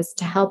resources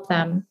to help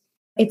them.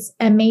 It's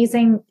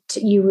amazing.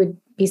 You would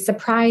be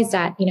surprised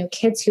at,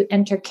 kids who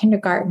enter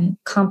kindergarten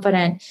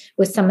confident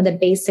with some of the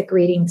basic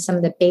reading, some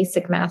of the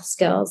basic math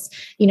skills,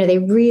 they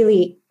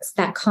really,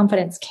 that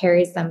confidence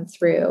carries them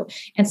through.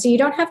 And so you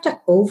don't have to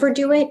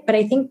overdo it, but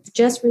I think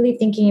just really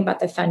thinking about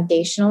the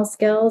foundational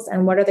skills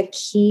and what are the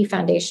key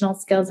foundational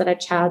skills that a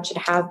child should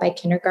have by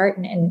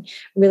kindergarten and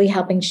really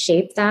helping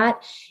shape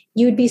that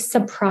you would be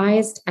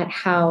surprised at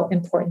how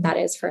important that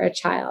is for a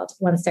child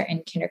once they're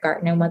in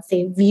kindergarten and once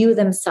they view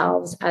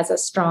themselves as a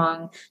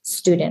strong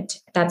student.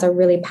 That's a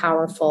really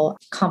powerful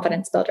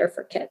confidence builder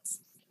for kids.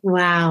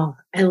 Wow.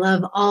 I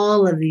love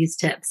all of these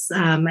tips.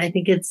 I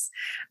think it's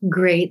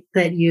great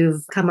that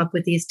you've come up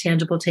with these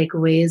tangible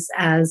takeaways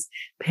as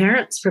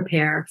parents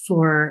prepare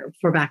for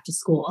back to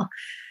school.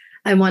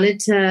 I wanted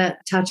to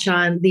touch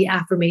on the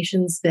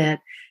affirmations bit.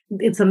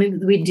 It's something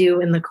that we do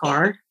in the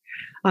car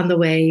on the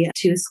way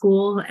to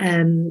school.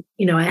 And,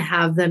 I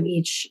have them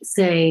each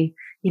say,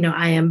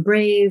 I am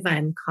brave, I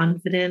am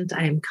confident,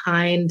 I am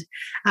kind,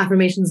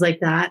 affirmations like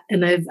that.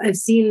 And I've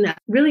seen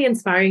really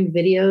inspiring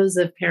videos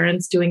of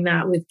parents doing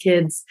that with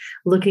kids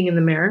looking in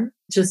the mirror.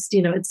 Just,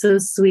 it's so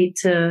sweet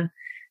to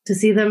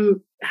see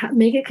them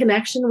make a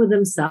connection with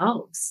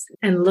themselves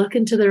and look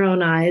into their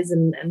own eyes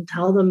and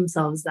tell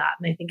themselves that.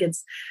 And I think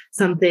it's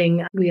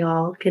something we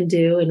all can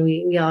do and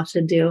we all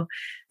should do.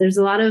 There's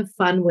a lot of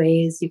fun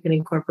ways you can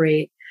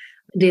incorporate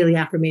daily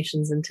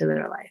affirmations into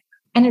their life.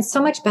 And it's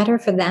so much better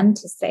for them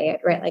to say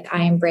it, right? Like,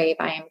 I am brave,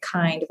 I am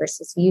kind,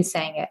 versus you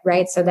saying it,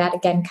 right? So that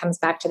again comes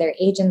back to their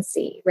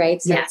agency, right?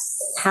 So yes.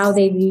 How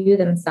they view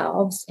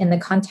themselves in the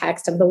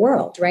context of the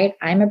world, right?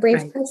 I'm a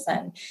brave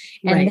person.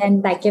 And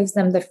then that gives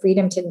them the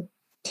freedom to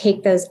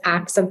take those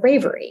acts of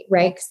bravery,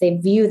 right? Because they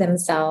view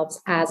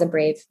themselves as a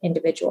brave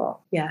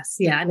individual. Yes.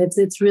 Yeah. And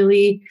it's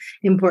really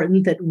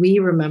important that we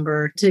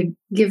remember to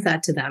give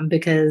that to them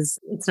because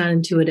it's not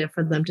intuitive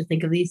for them to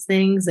think of these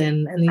things.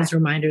 And these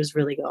reminders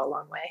really go a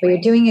long way. Well,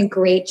 you're doing a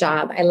great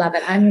job. I love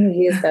it. I'm going to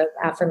use those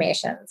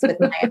affirmations with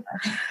my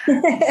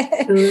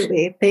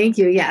Absolutely. Thank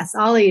you. Yes.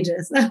 All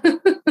ages.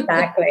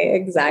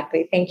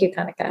 Exactly. Thank you,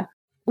 Kanika.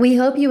 We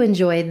hope you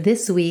enjoyed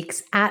this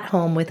week's At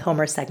Home with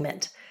Homer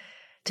segment.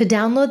 To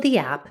download the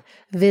app,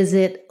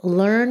 visit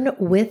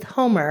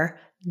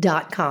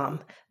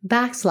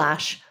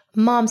learnwithhomer.com/momsense,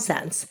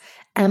 MOMSENSE,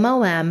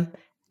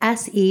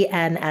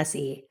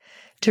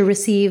 to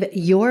receive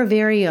your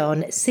very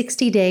own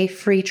 60-day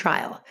free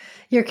trial.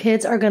 Your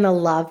kids are going to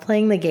love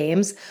playing the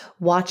games,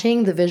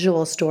 watching the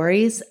visual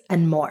stories,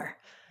 and more.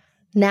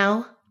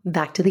 Now,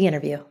 back to the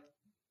interview.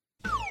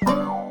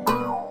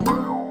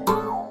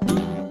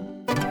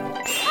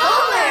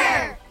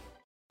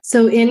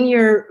 So in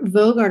your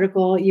Vogue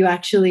article, you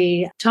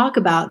actually talk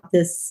about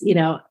this,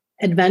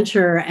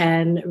 adventure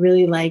and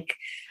really like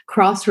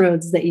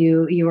crossroads that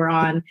you were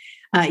on.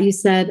 You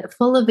said,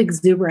 full of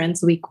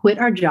exuberance, we quit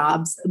our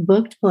jobs,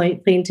 booked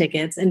plane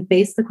tickets, and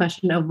faced the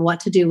question of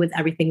what to do with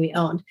everything we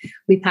owned.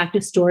 We packed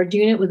a storage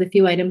unit with a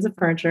few items of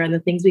furniture and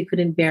the things we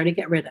couldn't bear to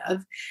get rid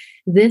of.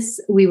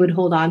 This we would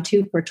hold on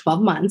to for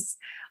 12 months.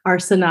 Our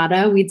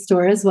Sonata we'd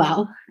store as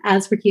well.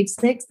 As for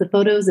keepsakes, the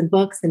photos and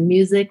books and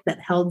music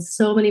that held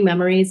so many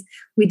memories,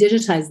 we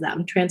digitized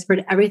them,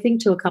 transferred everything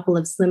to a couple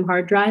of slim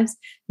hard drives,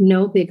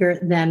 no bigger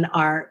than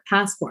our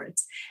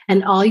passports.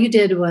 And all you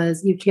did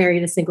was you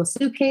carried a single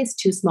suitcase,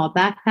 2 small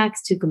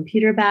backpacks, 2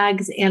 computer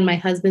bags, and my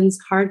husband's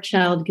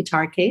hard-shelled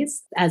guitar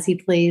case as he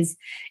plays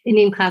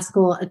Indian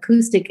classical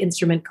acoustic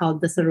instrument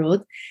called the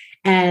sarod.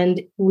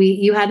 And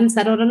you hadn't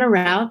settled on a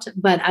route,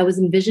 but I was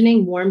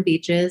envisioning warm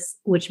beaches,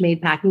 which made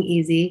packing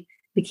easy.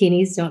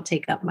 Bikinis don't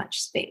take up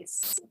much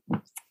space.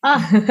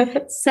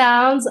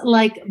 Sounds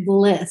like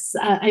bliss.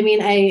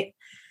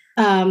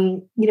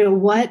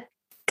 What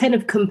kind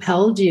of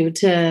compelled you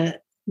to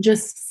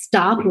just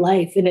stop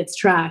life in its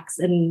tracks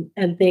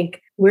and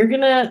think, we're going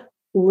to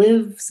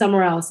live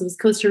somewhere else? It was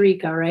Costa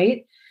Rica,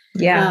 right?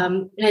 Yeah.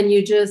 And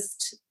you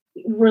just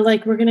were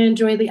like, we're going to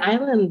enjoy the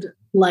island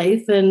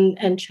life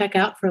and check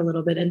out for a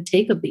little bit and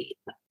take a beat.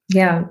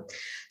 Yeah.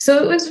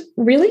 So it was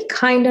really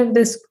kind of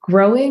this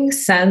growing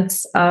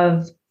sense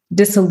of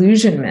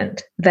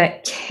disillusionment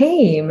that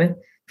came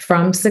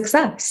from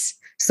success.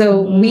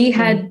 So we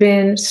had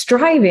been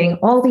striving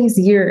all these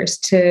years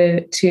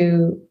to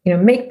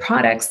make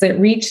products that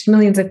reached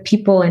millions of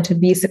people and to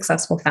be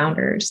successful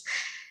founders.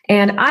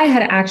 And I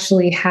had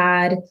actually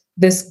had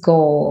this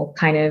goal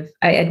I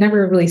had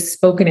never really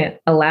spoken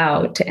it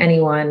aloud to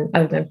anyone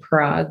other than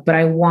Parag, but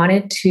I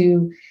wanted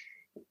to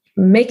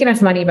make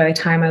enough money by the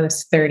time I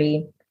was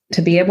 30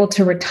 to be able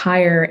to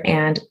retire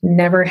and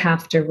never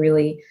have to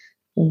really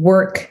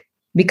work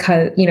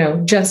because,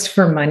 just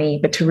for money,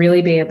 but to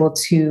really be able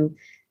to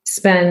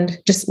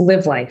just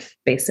live life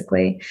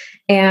basically.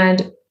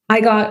 And I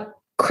got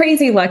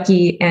crazy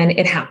lucky and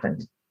it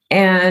happened.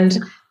 And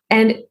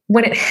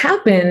when it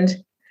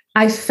happened,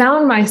 I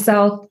found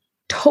myself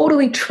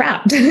totally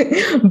trapped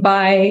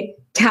by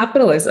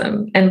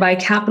capitalism and by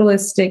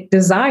capitalistic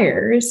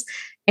desires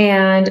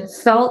and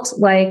felt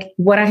like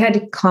what I had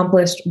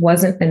accomplished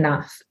wasn't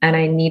enough. And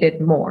I needed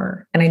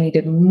more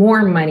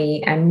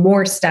money and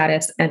more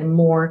status and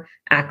more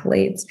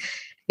accolades.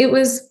 It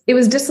was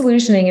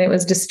disillusioning and it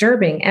was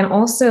disturbing. And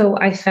also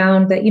I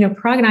found that,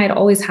 Parag and I had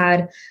always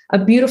had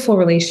a beautiful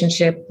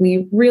relationship.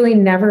 We really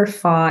never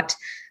fought.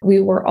 We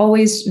were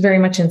always very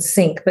much in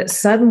sync, but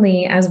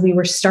suddenly as we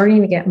were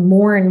starting to get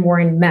more and more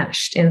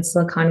enmeshed in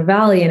Silicon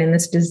Valley and in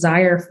this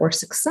desire for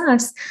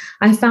success,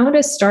 I found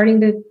us starting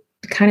to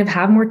kind of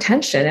have more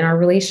tension in our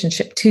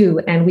relationship too.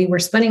 And we were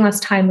spending less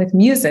time with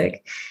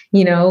music,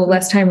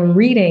 less time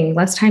reading,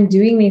 less time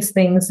doing these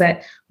things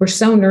that were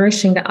so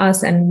nourishing to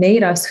us and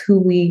made us who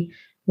we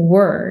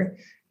were.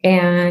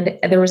 And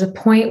there was a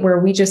point where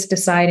we just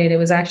decided, it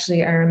was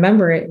actually, I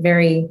remember it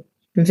very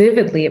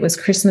vividly. It was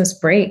Christmas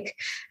break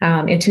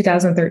in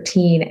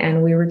 2013.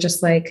 And we were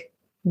just like,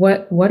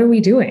 what are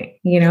we doing?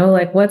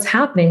 What's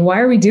happening? Why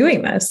are we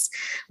doing this?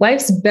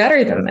 Life's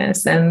better than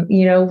this. And,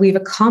 we've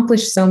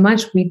accomplished so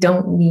much. We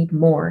don't need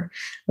more.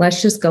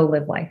 Let's just go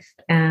live life.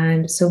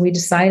 And so we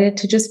decided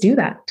to just do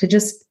that, to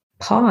just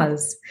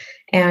pause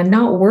and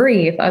not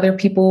worry if other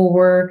people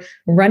were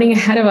running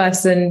ahead of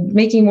us and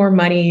making more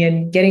money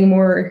and getting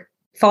more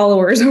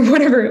followers or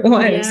whatever it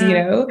was,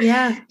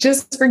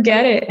 just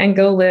forget it and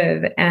go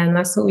live. And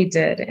that's what we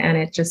did. And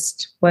it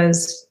just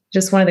was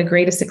one of the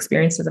greatest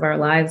experiences of our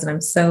lives. And I'm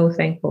so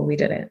thankful we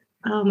did it.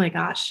 Oh my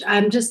gosh.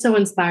 I'm just so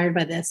inspired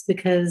by this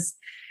because,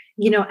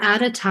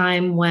 at a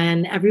time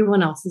when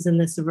everyone else is in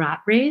this rat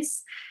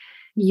race,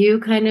 you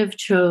kind of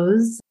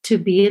chose to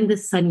be in the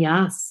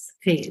sannyas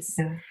phase.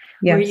 Yeah.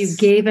 Yes. Where you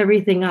gave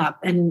everything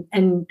up. And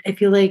I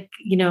feel like,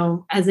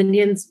 as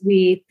Indians,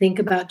 we think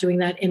about doing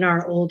that in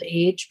our old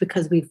age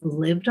because we've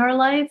lived our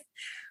life,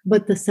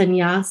 but the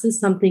sannyas is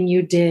something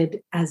you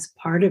did as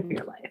part of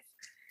your life.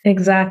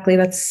 Exactly.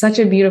 That's such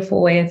a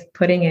beautiful way of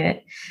putting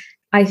it.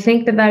 I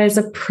think that is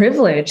a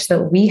privilege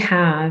that we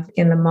have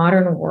in the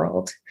modern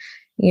world,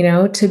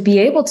 to be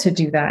able to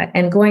do that.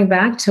 And going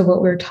back to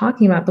what we were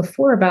talking about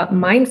before about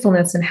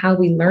mindfulness and how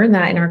we learn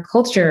that in our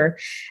culture,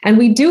 and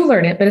we do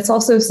learn it, but it's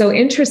also so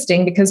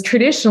interesting because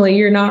traditionally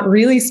you're not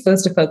really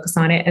supposed to focus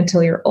on it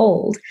until you're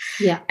old.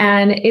 Yeah.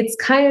 And it's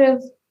kind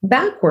of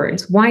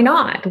backwards. Why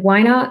not?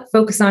 Why not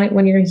focus on it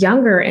when you're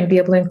younger and be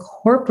able to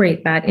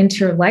incorporate that into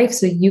your life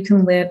so you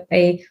can live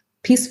a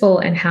peaceful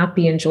and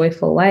happy and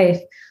joyful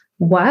life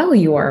while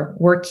you are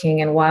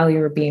working and while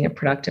you are being a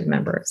productive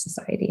member of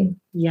society?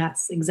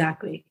 Yes,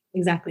 exactly.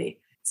 Exactly.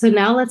 So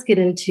now let's get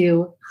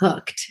into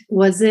Hooked.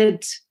 Was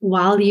it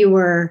while you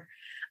were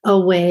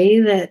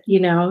away that,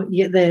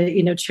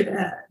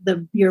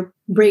 your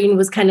brain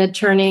was kind of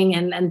turning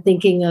and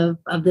thinking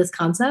of this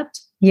concept?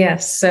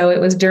 Yes. So it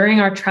was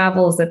during our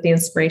travels that the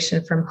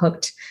inspiration from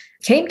Hooked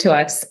came to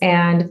us.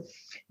 And,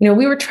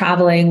 we were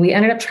traveling. We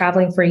ended up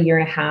traveling for a year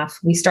and a half.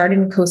 We started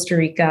in Costa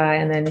Rica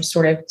and then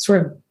sort of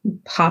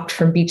hopped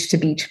from beach to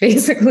beach,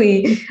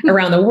 basically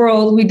around the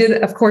world. We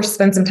did, of course,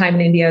 spend some time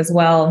in India as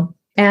well.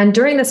 And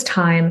during this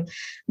time,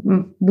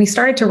 we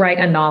started to write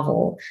a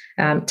novel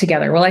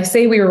together. Well, I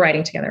say we were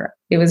writing together.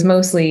 It was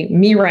mostly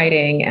me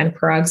writing and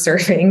Parag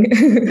surfing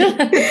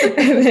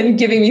and then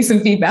giving me some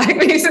feedback,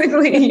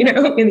 basically, in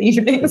the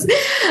evenings.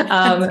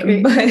 But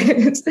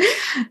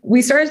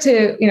we started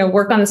to,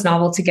 work on this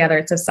novel together.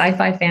 It's a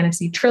sci-fi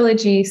fantasy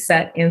trilogy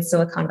set in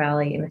Silicon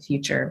Valley in the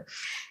future.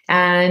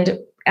 And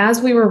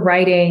as we were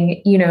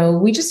writing,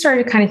 we just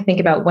started to kind of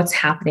think about what's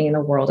happening in the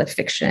world of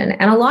fiction.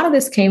 And a lot of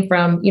this came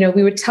from,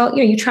 we would tell,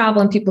 you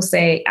travel and people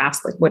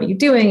ask, like, what are you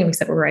doing? And we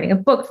said, we're writing a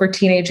book for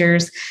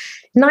teenagers.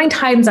 9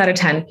 times out of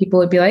 10, people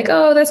would be like,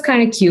 oh, that's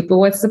kind of cute, but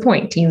what's the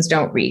point? Teens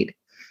don't read.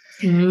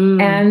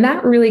 And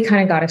that really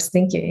kind of got us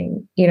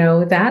thinking,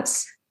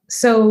 that's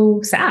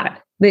so sad.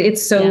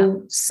 It's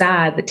so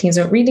sad that teens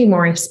don't read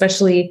anymore. And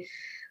especially,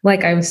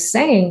 like I was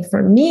saying,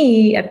 for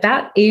me at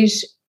that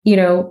age,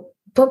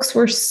 books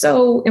were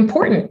so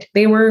important.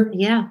 They were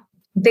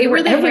the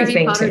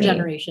Harry Potter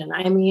generation.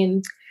 I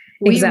mean,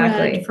 we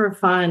read for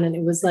fun, and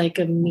it was like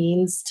a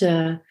means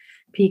to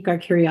pique our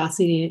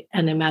curiosity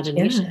and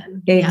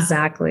imagination.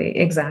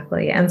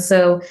 Exactly. And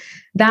so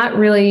that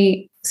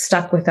really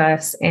stuck with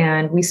us.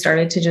 And we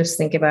started to just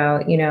think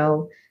about,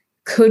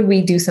 could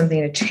we do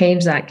something to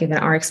change that given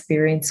our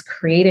experience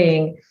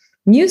creating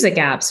music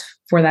apps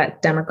for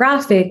that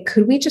demographic?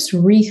 Could we just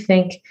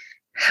rethink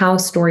how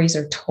stories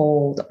are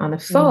told on the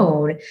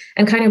phone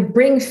and kind of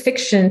bring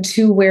fiction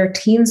to where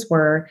teens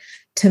were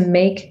to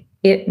make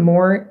it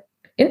more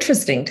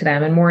interesting to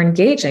them and more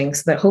engaging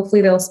so that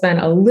hopefully they'll spend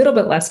a little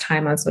bit less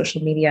time on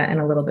social media and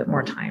a little bit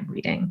more time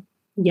reading.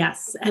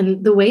 Yes.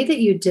 And the way that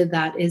you did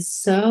that is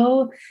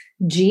so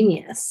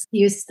genius.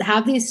 You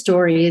have these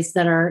stories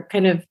that are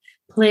kind of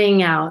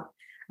playing out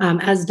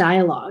as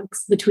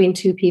dialogues between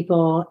two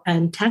people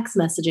and text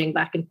messaging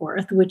back and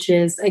forth, which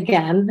is,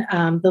 again,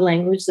 the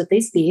language that they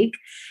speak.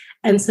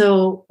 And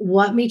so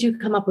what made you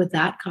come up with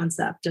that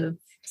concept of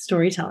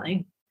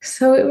storytelling?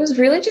 So it was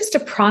really just a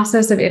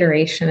process of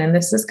iteration. And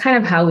this is kind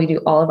of how we do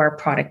all of our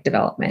product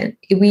development.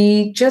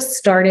 We just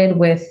started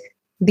with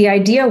the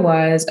idea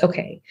was,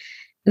 okay,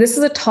 this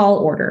is a tall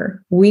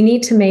order. We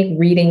need to make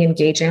reading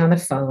engaging on the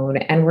phone,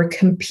 and we're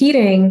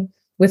competing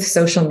with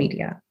social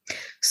media.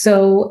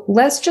 So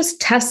let's just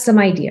test some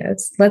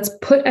ideas. Let's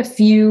put a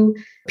few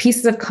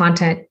pieces of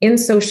content in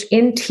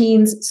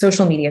teens'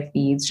 social media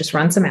feeds, just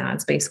run some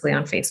ads basically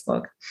on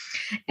Facebook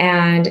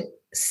and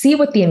see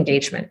what the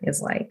engagement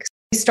is like.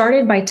 We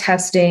started by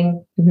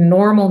testing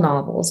normal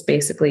novels,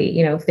 basically,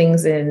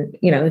 things they're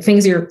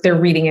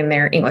reading in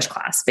their English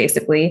class,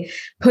 basically,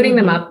 putting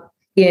them up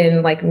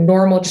in like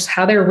normal, just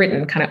how they're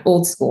written, kind of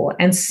old school,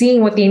 and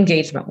seeing what the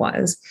engagement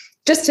was,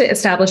 just to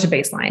establish a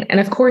baseline. And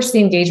of course, the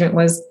engagement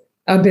was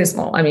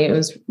abysmal. I mean, it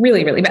was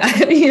really, really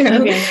bad, you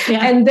know? Okay,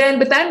 yeah. And then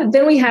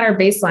we had our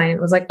baseline.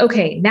 It was like,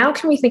 okay, now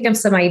can we think of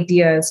some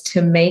ideas to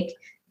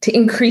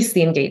increase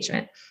the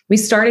engagement? We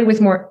started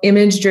with more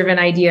image-driven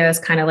ideas,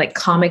 kind of like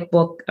comic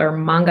book or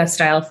manga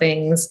style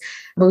things,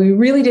 but we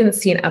really didn't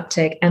see an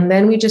uptick. And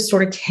then we just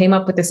sort of came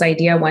up with this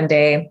idea one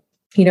day.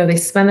 You know, they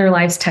spend their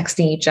lives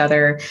texting each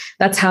other.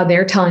 That's how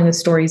they're telling the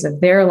stories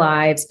of their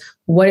lives.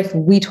 What if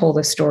we told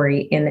a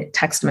story in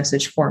text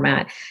message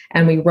format?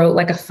 And we wrote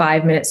like a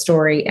 5-minute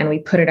story and we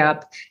put it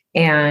up,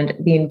 and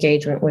the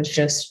engagement was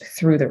just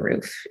through the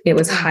roof. It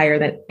was higher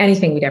than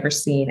anything we'd ever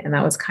seen. And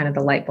that was kind of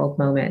the light bulb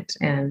moment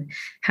and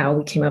how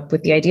we came up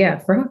with the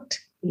idea for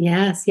Hooked.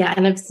 Yes. Yeah.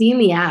 And I've seen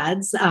the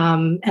ads.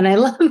 And I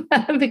love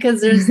that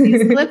because there's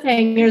these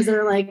cliffhangers that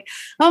are like,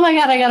 oh my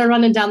God, I got to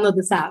run and download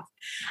this app,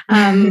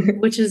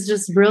 which is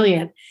just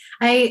brilliant.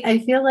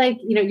 I feel like,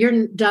 you know,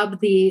 you're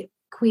dubbed the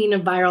queen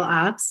of viral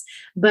apps,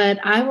 but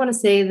I want to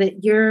say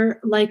that you're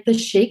like the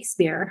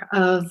Shakespeare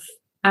of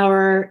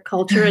our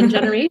culture and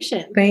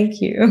generation.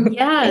 Thank you.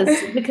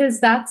 Yes, because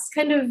that's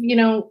kind of, you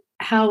know,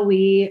 how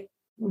we,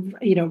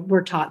 you know,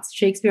 we're taught.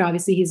 Shakespeare,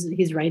 obviously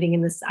he's writing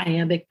in this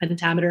iambic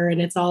pentameter,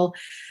 and it's a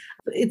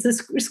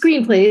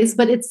screenplays,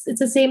 but it's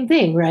the same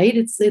thing, right?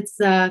 It's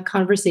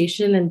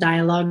conversation and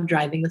dialogue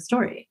driving the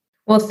story.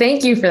 Well,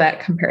 thank you for that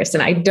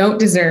comparison. I don't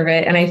deserve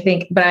it.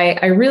 And but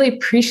I really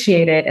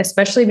appreciate it,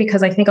 especially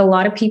because I think a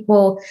lot of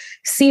people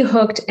see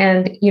Hooked,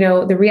 and, you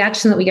know, the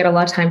reaction that we get a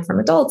lot of time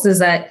from adults is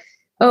that,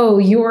 oh,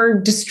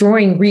 you're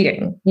destroying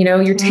reading. You know,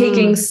 you're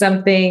taking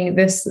something,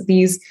 this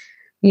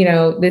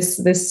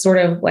sort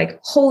of like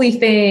holy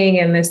thing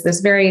and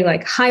this very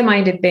like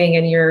high-minded thing,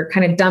 and you're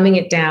kind of dumbing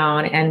it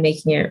down and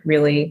making it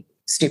really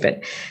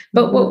stupid.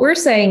 But what we're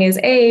saying is,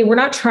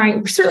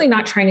 we're certainly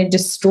not trying to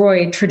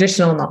destroy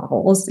traditional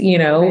novels. You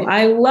know, right.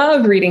 I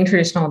love reading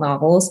traditional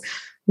novels.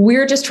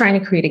 We're just trying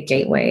to create a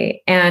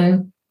gateway.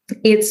 And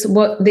it's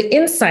what the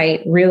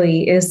insight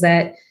really is,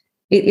 that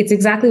it's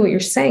exactly what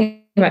you're saying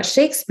about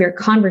Shakespeare.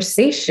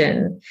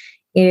 Conversation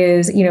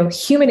is, you know,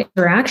 human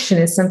interaction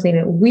is something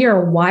that we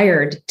are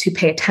wired to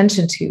pay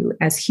attention to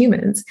as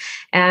humans.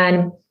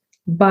 And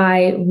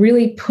by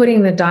really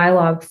putting the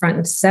dialogue front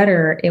and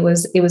center, it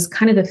was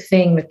kind of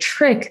the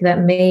trick that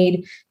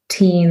made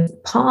teens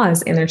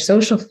pause in their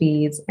social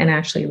feeds and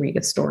actually read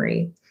a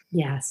story.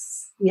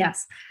 Yes.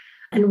 Yes.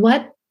 And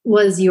what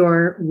was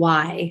your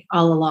why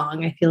all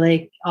along? I feel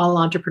like all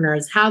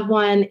entrepreneurs have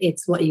one.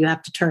 It's what you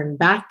have to turn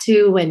back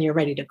to when you're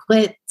ready to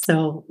quit.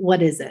 So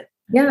what is it?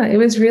 Yeah, it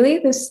was really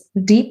this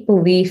deep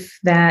belief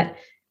that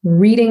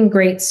reading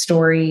great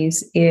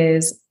stories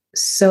is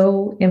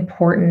so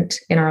important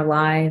in our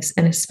lives,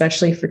 and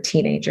especially for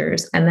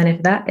teenagers. And then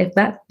if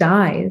that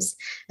dies,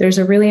 there's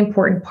a really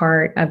important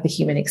part of the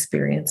human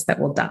experience that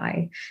will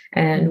die.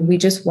 And we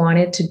just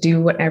wanted to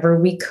do whatever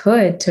we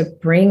could to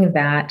bring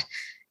that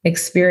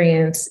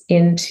experience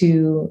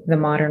into the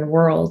modern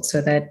world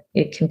so that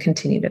it can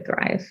continue to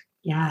thrive.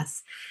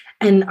 Yes.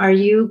 And are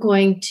you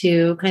going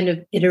to kind of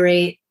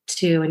iterate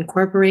to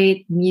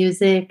incorporate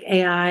music,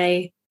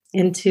 AI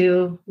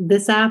into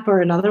this app or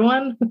another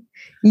one?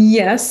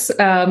 Yes,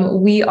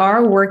 we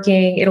are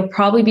working. It'll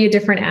probably be a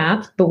different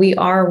app, but we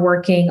are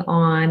working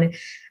on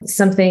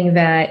something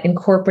that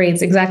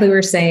incorporates exactly what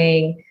we're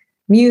saying: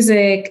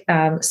 music,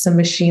 some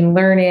machine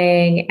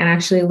learning, and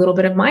actually a little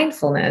bit of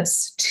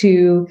mindfulness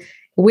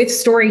with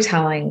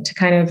storytelling to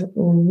kind of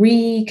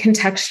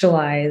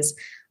recontextualize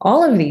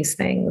all of these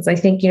things. I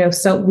think,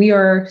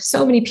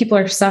 so many people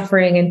are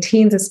suffering, and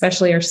teens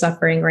especially are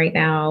suffering right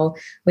now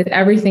with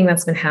everything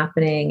that's been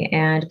happening.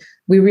 And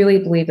we really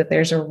believe that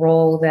there's a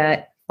role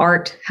that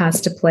art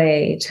has to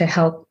play to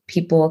help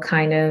people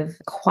kind of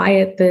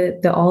quiet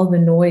all the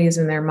noise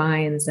in their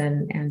minds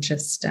and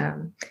just,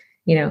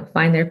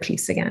 find their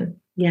peace again.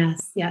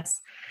 Yes, yes.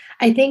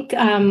 I think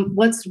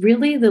what's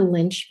really the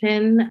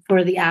linchpin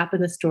for the app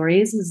and the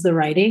stories is the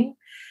writing.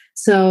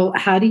 So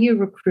how do you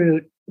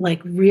recruit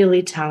like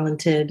really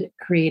talented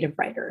creative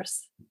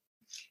writers?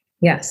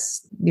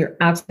 Yes, you're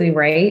absolutely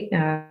right.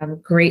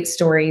 Great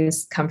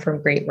stories come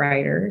from great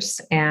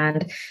writers.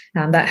 And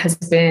that has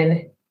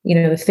been,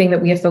 the thing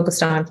that we have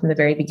focused on from the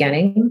very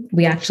beginning.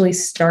 We've actually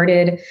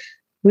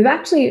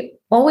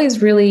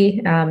always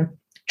really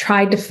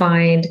tried to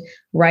find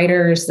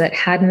writers that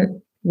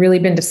hadn't really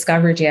been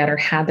discovered yet or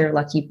had their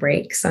lucky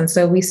breaks. And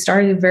so we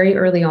started very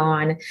early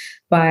on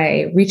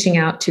by reaching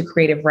out to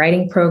creative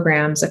writing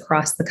programs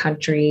across the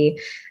country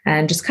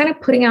and just kind of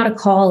putting out a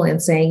call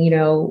and saying,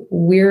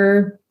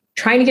 we're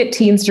trying to get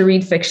teens to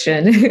read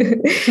fiction.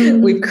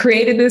 Mm-hmm. We've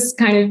created this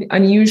kind of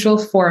unusual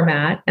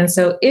format. And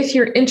so if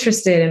you're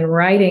interested in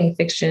writing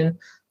fiction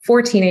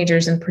for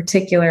teenagers in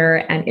particular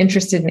and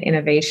interested in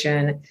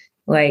innovation,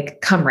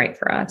 come write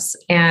for us.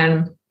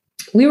 And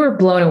we were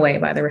blown away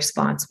by the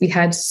response. We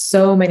had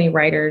so many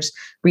writers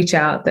reach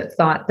out that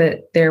thought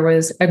that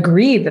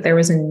agreed that there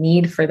was a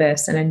need for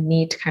this and a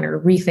need to kind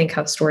of rethink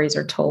how stories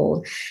are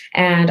told.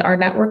 And our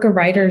network of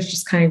writers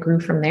just kind of grew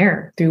from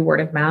there through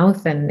word of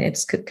mouth, and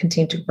it's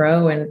continued to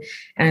grow.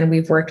 And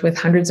we've worked with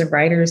hundreds of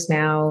writers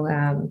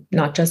now,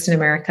 not just in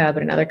America,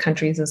 but in other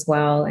countries as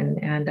well.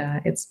 And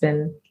it's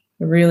been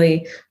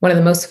really one of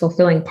the most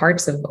fulfilling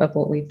parts of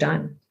what we've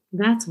done.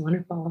 That's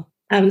wonderful.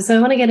 So I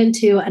want to get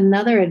into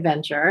another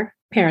adventure,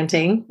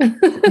 parenting.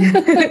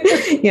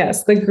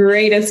 Yes, the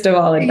greatest of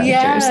all adventures.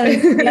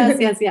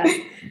 Yes.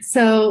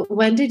 So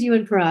when did you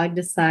and Parag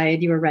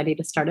decide you were ready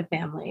to start a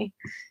family?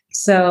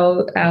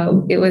 So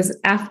it was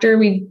after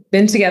we'd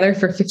been together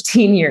for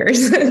 15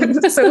 years.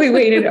 So we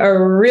waited a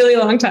really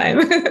long time.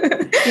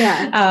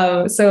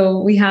 Yeah. So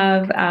we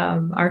have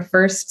our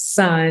first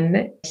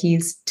son.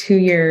 He's 2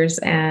 years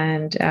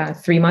and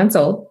 3 months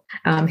old.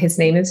 His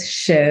name is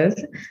Shiv.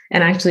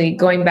 And actually,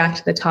 going back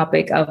to the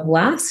topic of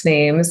last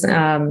names,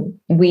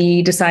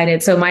 we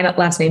decided, so my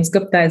last name's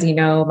Gupta, as you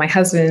know. My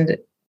husband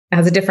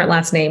has a different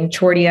last name,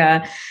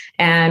 Chordia.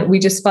 And we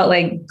just felt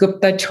like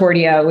Gupta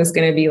Chordia was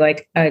going to be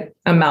like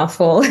a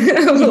mouthful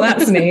of a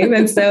last name.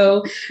 And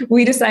so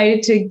we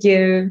decided to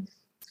give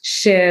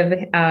Shiv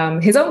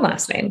his own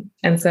last name.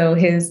 And so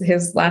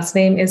his last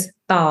name is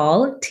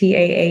Taal,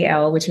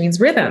 Taal, which means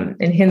rhythm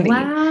in Hindi.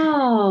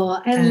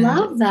 Wow. I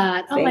love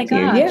that. Oh my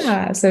gosh.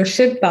 Yeah. So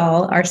Shiv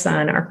Taal, our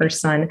first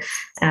son.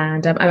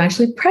 And I'm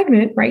actually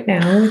pregnant right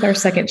now with our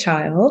second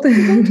child.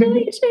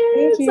 Congratulations.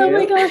 Oh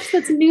my gosh.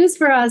 That's news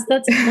for us.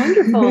 That's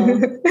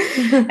wonderful.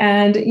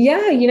 And yeah,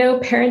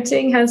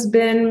 parenting has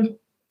been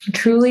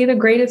truly the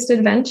greatest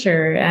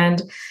adventure.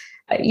 And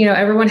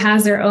everyone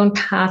has their own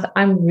path.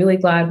 I'm really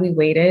glad we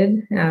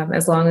waited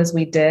as long as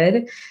we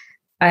did.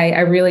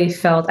 I really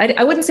felt,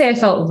 I wouldn't say I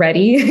felt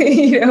ready,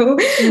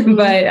 mm-hmm.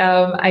 but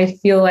I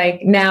feel like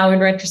now in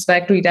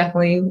retrospect, we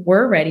definitely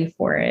were ready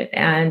for it.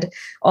 And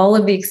all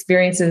of the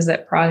experiences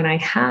that Parag and I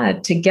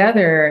had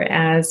together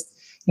as,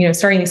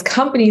 starting these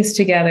companies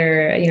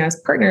together, as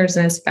partners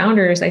and as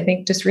founders, I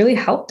think just really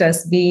helped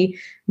us be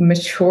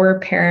mature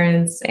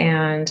parents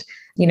and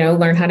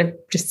learn how to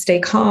just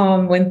stay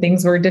calm when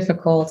things were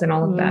difficult and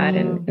all of that.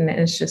 And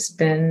it's just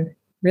been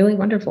really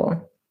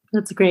wonderful.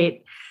 That's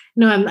great.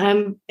 No,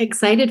 I'm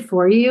excited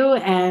for you.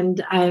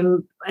 And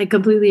I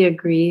completely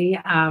agree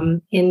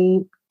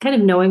in kind of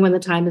knowing when the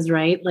time is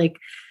right. Like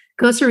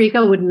Costa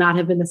Rica would not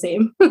have been the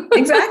same.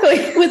 Exactly.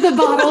 With the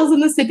bottles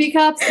and the sippy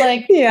cups.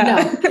 Like,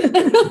 yeah.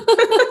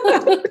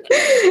 No.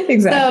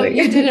 Exactly.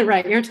 So you did it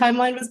right. Your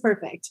timeline was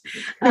perfect.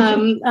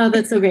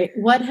 That's so great.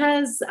 What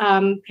has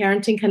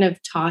parenting kind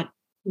of taught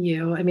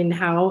you? I mean,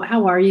 how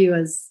are you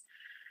as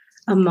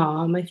a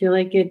mom? I feel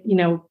like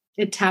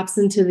it taps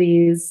into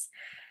these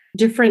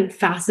different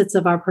facets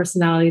of our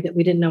personality that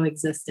we didn't know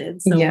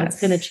existed. So yes.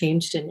 What's kind of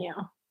changed in you?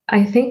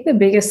 I think the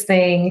biggest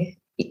thing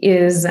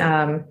is,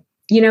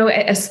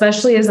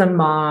 especially as a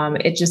mom,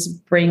 it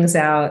just brings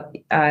out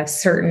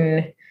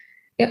certain,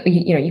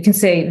 you can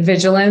say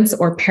vigilance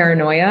or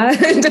paranoia,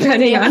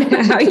 depending on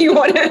how you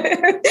want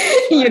to,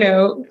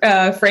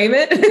 frame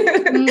it.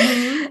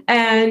 Mm-hmm.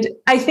 And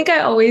I think I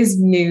always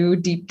knew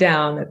deep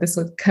down that this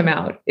would come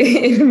out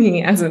in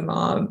me as a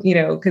mom,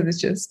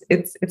 because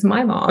it's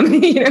my mom,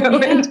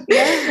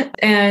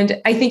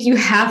 and I think you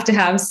have to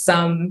have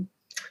some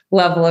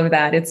level of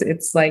that. It's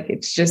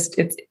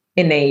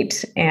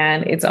innate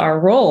and it's our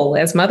role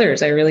as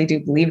mothers. I really do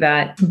believe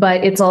that,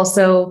 but it's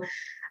also,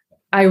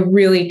 I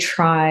really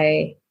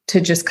try to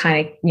just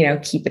kind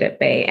of, keep it at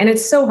bay. And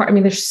it's so hard. I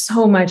mean, there's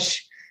so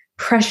much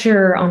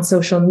pressure on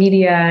social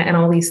media and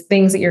all these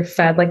things that you're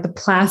fed, like the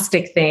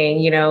plastic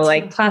thing,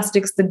 like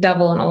plastic's the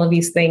devil and all of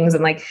these things.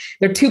 And like,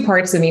 there are two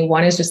parts of me.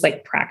 One is just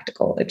like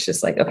practical. It's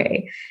just like,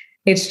 okay,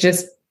 it's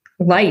just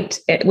light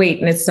weight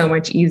and it's so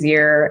much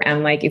easier.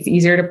 And like, it's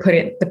easier to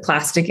put the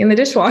plastic in the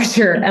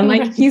dishwasher and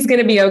like, he's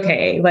going to be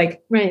okay.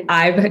 Like right.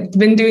 I've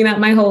been doing that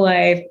my whole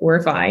life.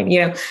 We're fine,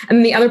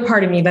 and the other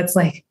part of me that's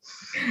like,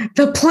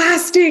 the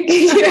plastic,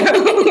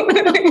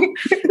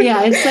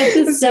 Yeah, it's like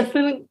this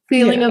definite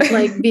feeling of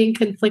like being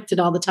conflicted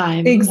all the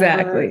time.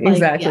 Exactly.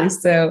 Yeah.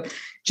 So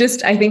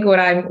I think what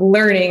I'm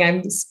learning,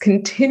 I'm just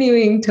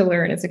continuing to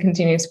learn. It's a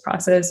continuous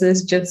process,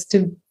 is just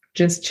to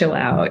chill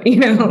out,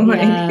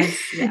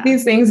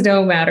 these things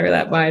don't matter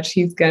that much.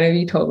 He's going to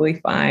be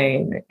totally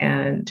fine.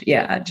 And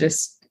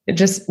just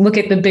look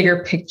at the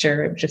bigger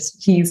picture of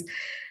he's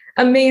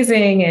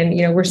amazing.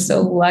 And, we're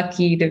so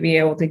lucky to be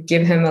able to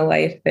give him the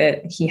life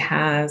that he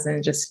has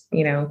and just,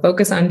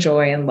 focus on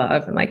joy and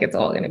love and like, it's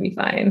all going to be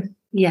fine.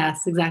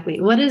 Yes, exactly.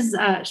 What is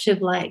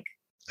Shiv like?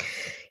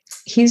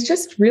 He's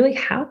just really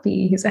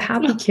happy. He's a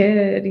happy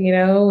kid,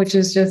 which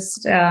is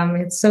just,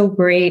 it's so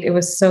great. It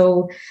was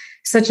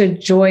such a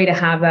joy to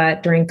have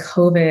that during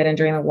COVID and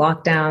during the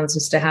lockdowns,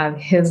 just to have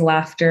his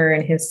laughter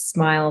and his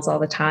smiles all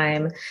the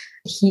time.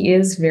 He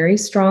is very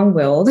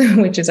strong-willed,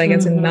 which is, I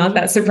guess, not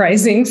that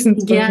surprising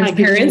since both his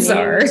parents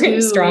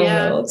are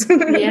strong-willed.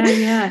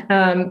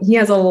 Yeah. He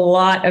has a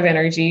lot of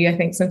energy, I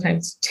think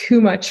sometimes too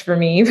much for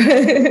me,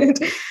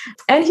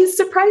 and he's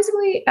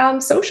surprisingly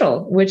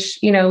social, which,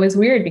 is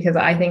weird because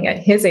I think at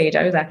his age,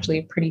 I was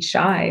actually pretty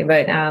shy,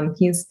 but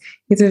he's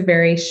a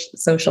very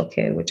social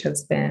kid, which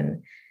has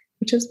been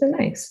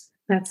nice.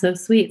 That's so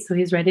sweet. So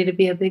he's ready to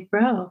be a big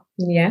bro.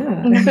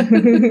 Yeah.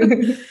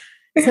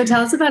 So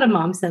tell us about a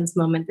mom sense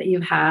moment that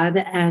you've had.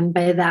 And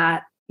by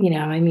that,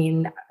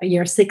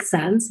 your sixth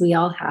sense, we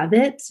all have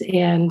it,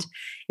 and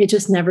it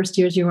just never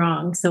steers you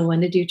wrong. So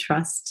when did you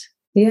trust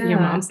your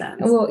mom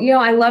sense? Well,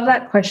 I love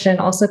that question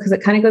also, because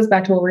it kind of goes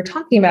back to what we're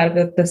talking about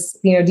this,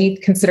 do you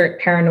consider it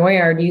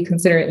paranoia or do you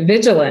consider it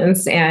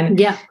vigilance?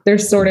 And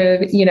there's sort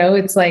of,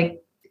 it's like,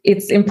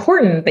 it's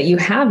important that you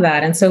have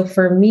that. And so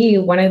for me,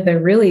 one of the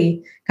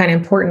really kind of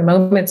important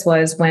moments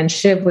was when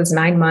Shiv was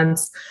 9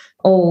 months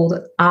old.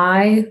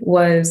 I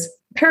was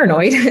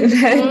paranoid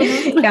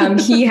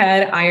that he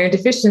had iron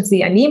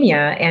deficiency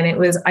anemia. And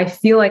I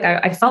felt like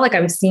I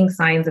was seeing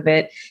signs of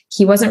it.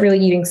 He wasn't really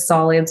eating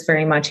solids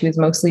very much. He was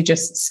mostly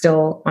just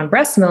still on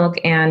breast milk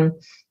and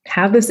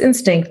had this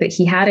instinct that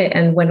he had it.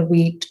 And when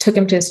we took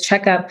him to his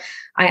checkup,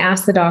 I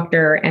asked the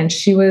doctor, and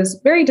she was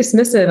very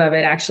dismissive of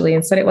it actually,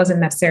 and said it wasn't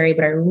necessary,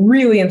 but I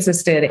really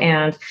insisted.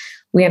 And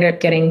we ended up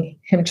getting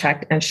him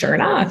checked, and sure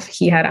enough,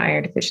 he had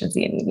iron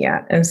deficiency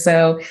anemia. And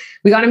so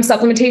we got him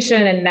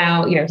supplementation, and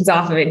now, he's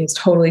off of it and he's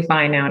totally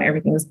fine now and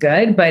everything's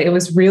good. But it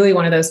was really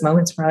one of those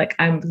moments where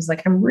I'm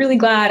really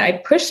glad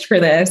I pushed for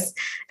this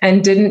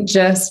and didn't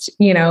just,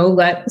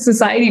 let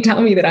society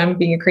tell me that I'm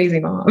being a crazy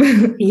mom.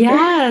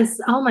 Yes.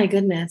 Oh my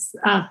goodness.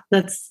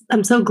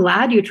 I'm so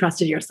glad you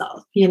trusted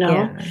yourself,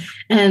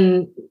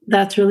 and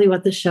that's really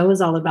what the show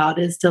is all about,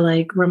 is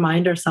to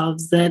remind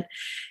ourselves that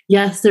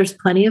yes, there's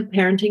plenty of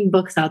parenting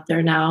books out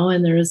there now,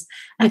 and there's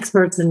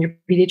experts and your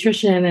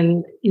pediatrician,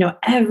 and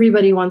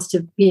everybody wants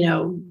to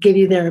give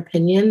you their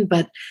opinion,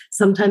 but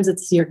sometimes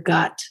it's your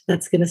gut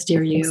that's going to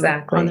steer you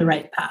on the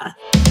right path.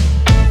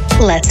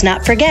 Let's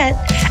not forget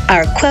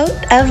our quote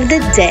of the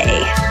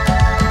day.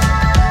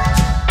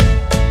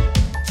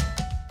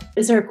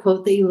 Is there a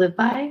quote that you live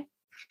by?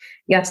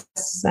 Yes,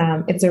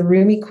 it's a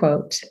Rumi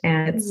quote,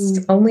 and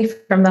it's only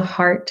from the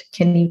heart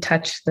can you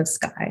touch the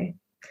sky.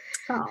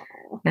 Oh,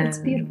 that's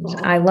beautiful.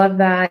 I love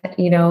that.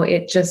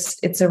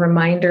 It's a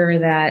reminder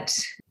that,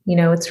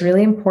 it's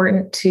really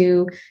important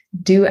to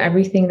do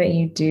everything that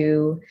you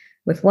do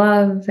with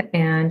love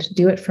and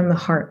do it from the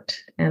heart.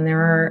 And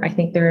I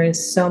think there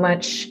is so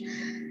much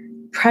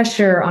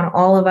pressure on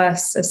all of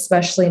us,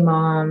 especially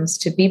moms,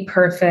 to be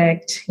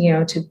perfect,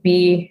 to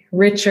be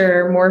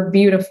richer, more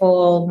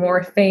beautiful,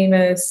 more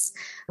famous,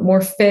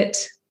 more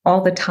fit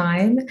all the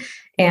time.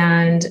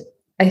 And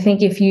I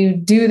think if you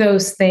do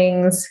those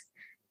things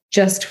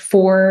just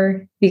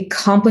for the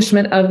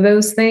accomplishment of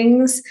those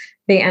things,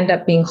 they end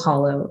up being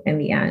hollow in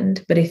the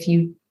end. But if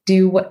you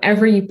do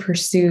whatever you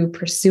pursue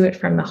it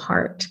from the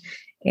heart,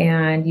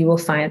 and you will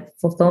find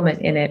fulfillment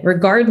in it,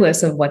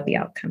 regardless of what the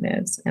outcome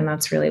is. And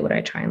that's really what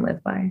I try and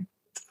live by.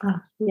 Oh,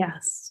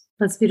 yes,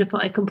 that's beautiful.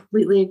 I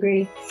completely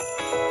agree.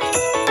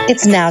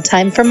 It's now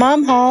time for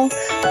Mom Haul,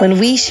 when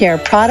we share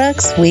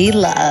products we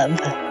love.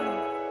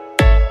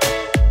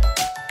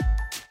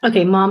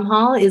 Okay, Mom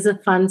Haul is a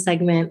fun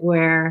segment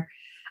where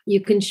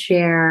you can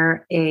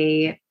share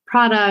a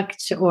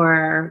product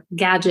or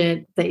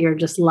gadget that you're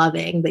just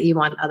loving that you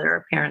want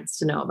other parents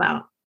to know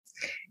about.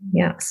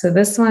 Yeah. So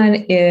this one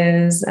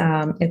is,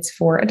 it's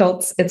for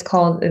adults. It's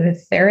called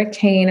the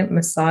Theracane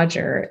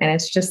Massager. And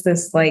it's just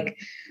this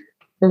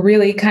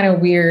really kind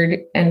of weird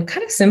and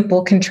kind of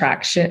simple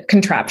contraption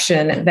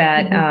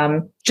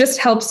that just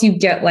helps you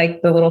get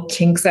the little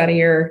kinks out of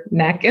your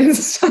neck and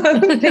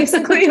stuff,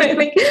 basically. And I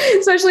think,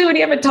 especially when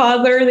you have a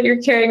toddler that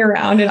you're carrying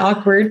around in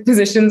awkward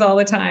positions all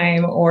the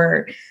time,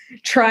 or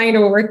trying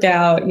to work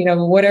out,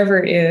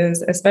 whatever it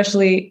is,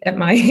 especially at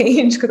my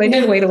age, because I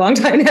did wait a long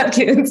time to have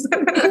kids.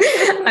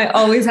 I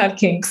always have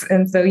kinks.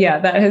 And so,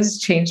 that has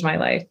changed my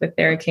life. The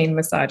Theracane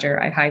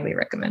Massager, I highly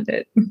recommend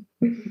it.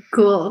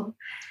 Cool.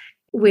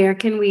 Where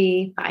can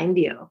we find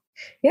you?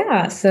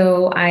 Yeah,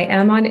 so I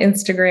am on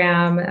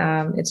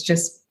Instagram. It's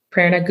just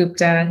PRERNA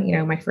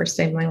GUPTA, my first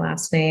name, my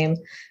last name.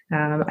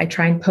 I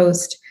try and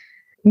post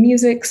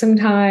music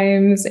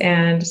sometimes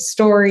and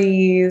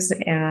stories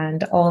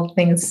and all the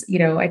things,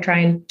 I try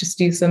and just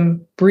do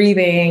some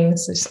breathing,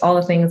 so just all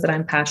the things that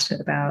I'm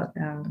passionate about.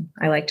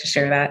 I like to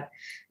share that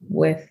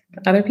with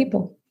other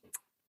people.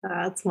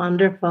 That's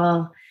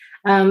wonderful.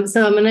 So I'm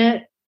going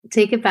to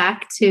take it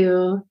back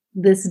to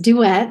this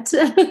duet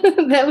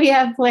that we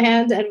have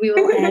planned, and we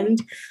will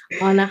end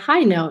on a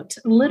high note,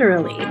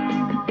 literally.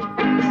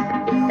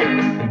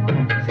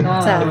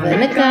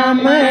 सावन का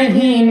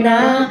महीना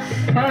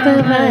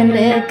पवन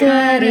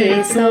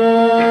करे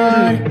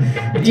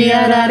शोर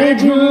जियारा रे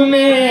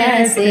झूमे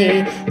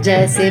ऐसे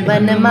जैसे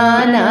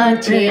बनमाना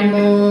छे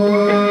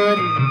मोर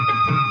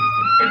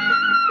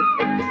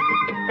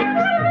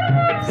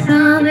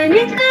सावन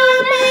का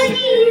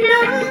महीना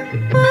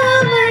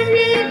पवन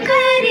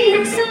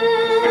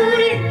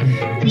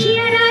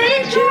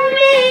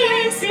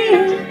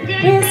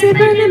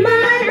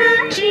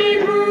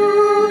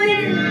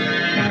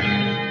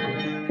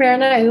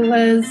Prerna, it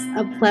was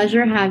a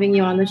pleasure having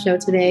you on the show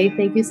today.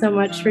 Thank you so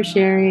much for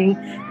sharing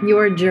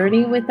your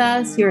journey with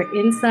us, your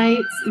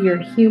insights, your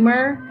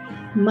humor.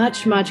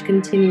 Much, much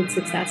continued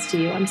success to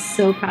you. I'm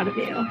so proud of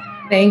you.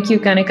 Thank you,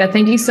 Kanika.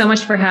 Thank you so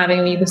much for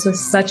having me. This was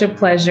such a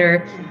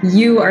pleasure.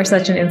 You are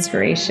such an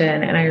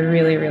inspiration, and I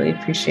really, really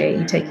appreciate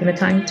you taking the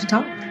time to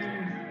talk.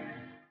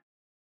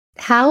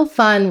 How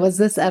fun was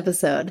this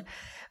episode?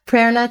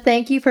 Prerna,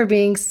 thank you for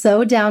being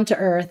so down to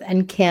earth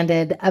and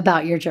candid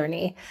about your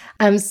journey.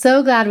 I'm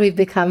so glad we've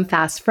become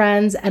fast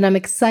friends, and I'm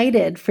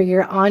excited for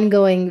your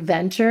ongoing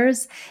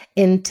ventures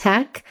in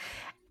tech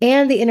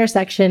and the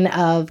intersection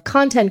of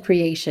content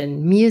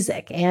creation,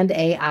 music, and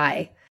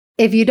AI.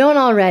 If you don't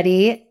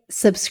already,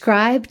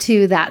 subscribe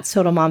to That's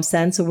Total Mom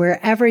Sense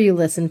wherever you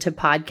listen to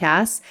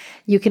podcasts.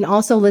 You can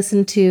also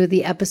listen to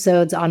the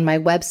episodes on my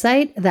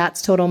website,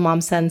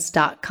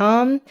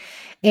 that'stotalmomsense.com,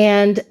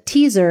 and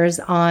teasers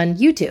on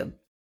YouTube.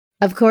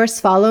 Of course,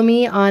 follow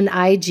me on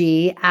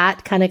IG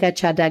at Kanika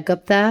Chadda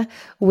Gupta,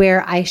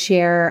 where I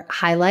share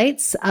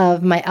highlights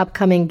of my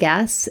upcoming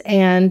guests,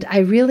 and I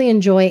really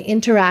enjoy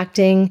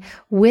interacting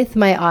with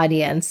my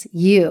audience,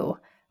 you,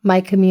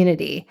 my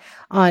community,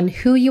 on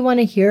who you want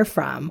to hear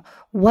from,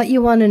 what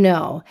you want to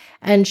know,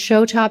 and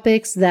show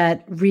topics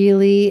that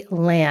really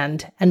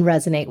land and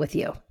resonate with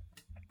you.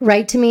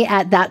 Write to me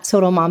at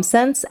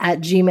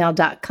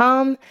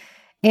thatstotalmomsense@gmail.com.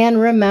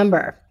 And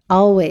remember,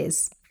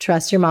 always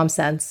trust your mom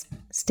sense.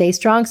 Stay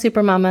strong,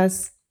 super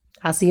mamas.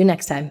 I'll see you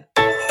next time.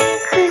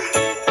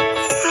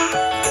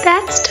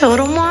 That's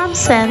Total Mom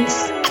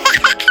Sense.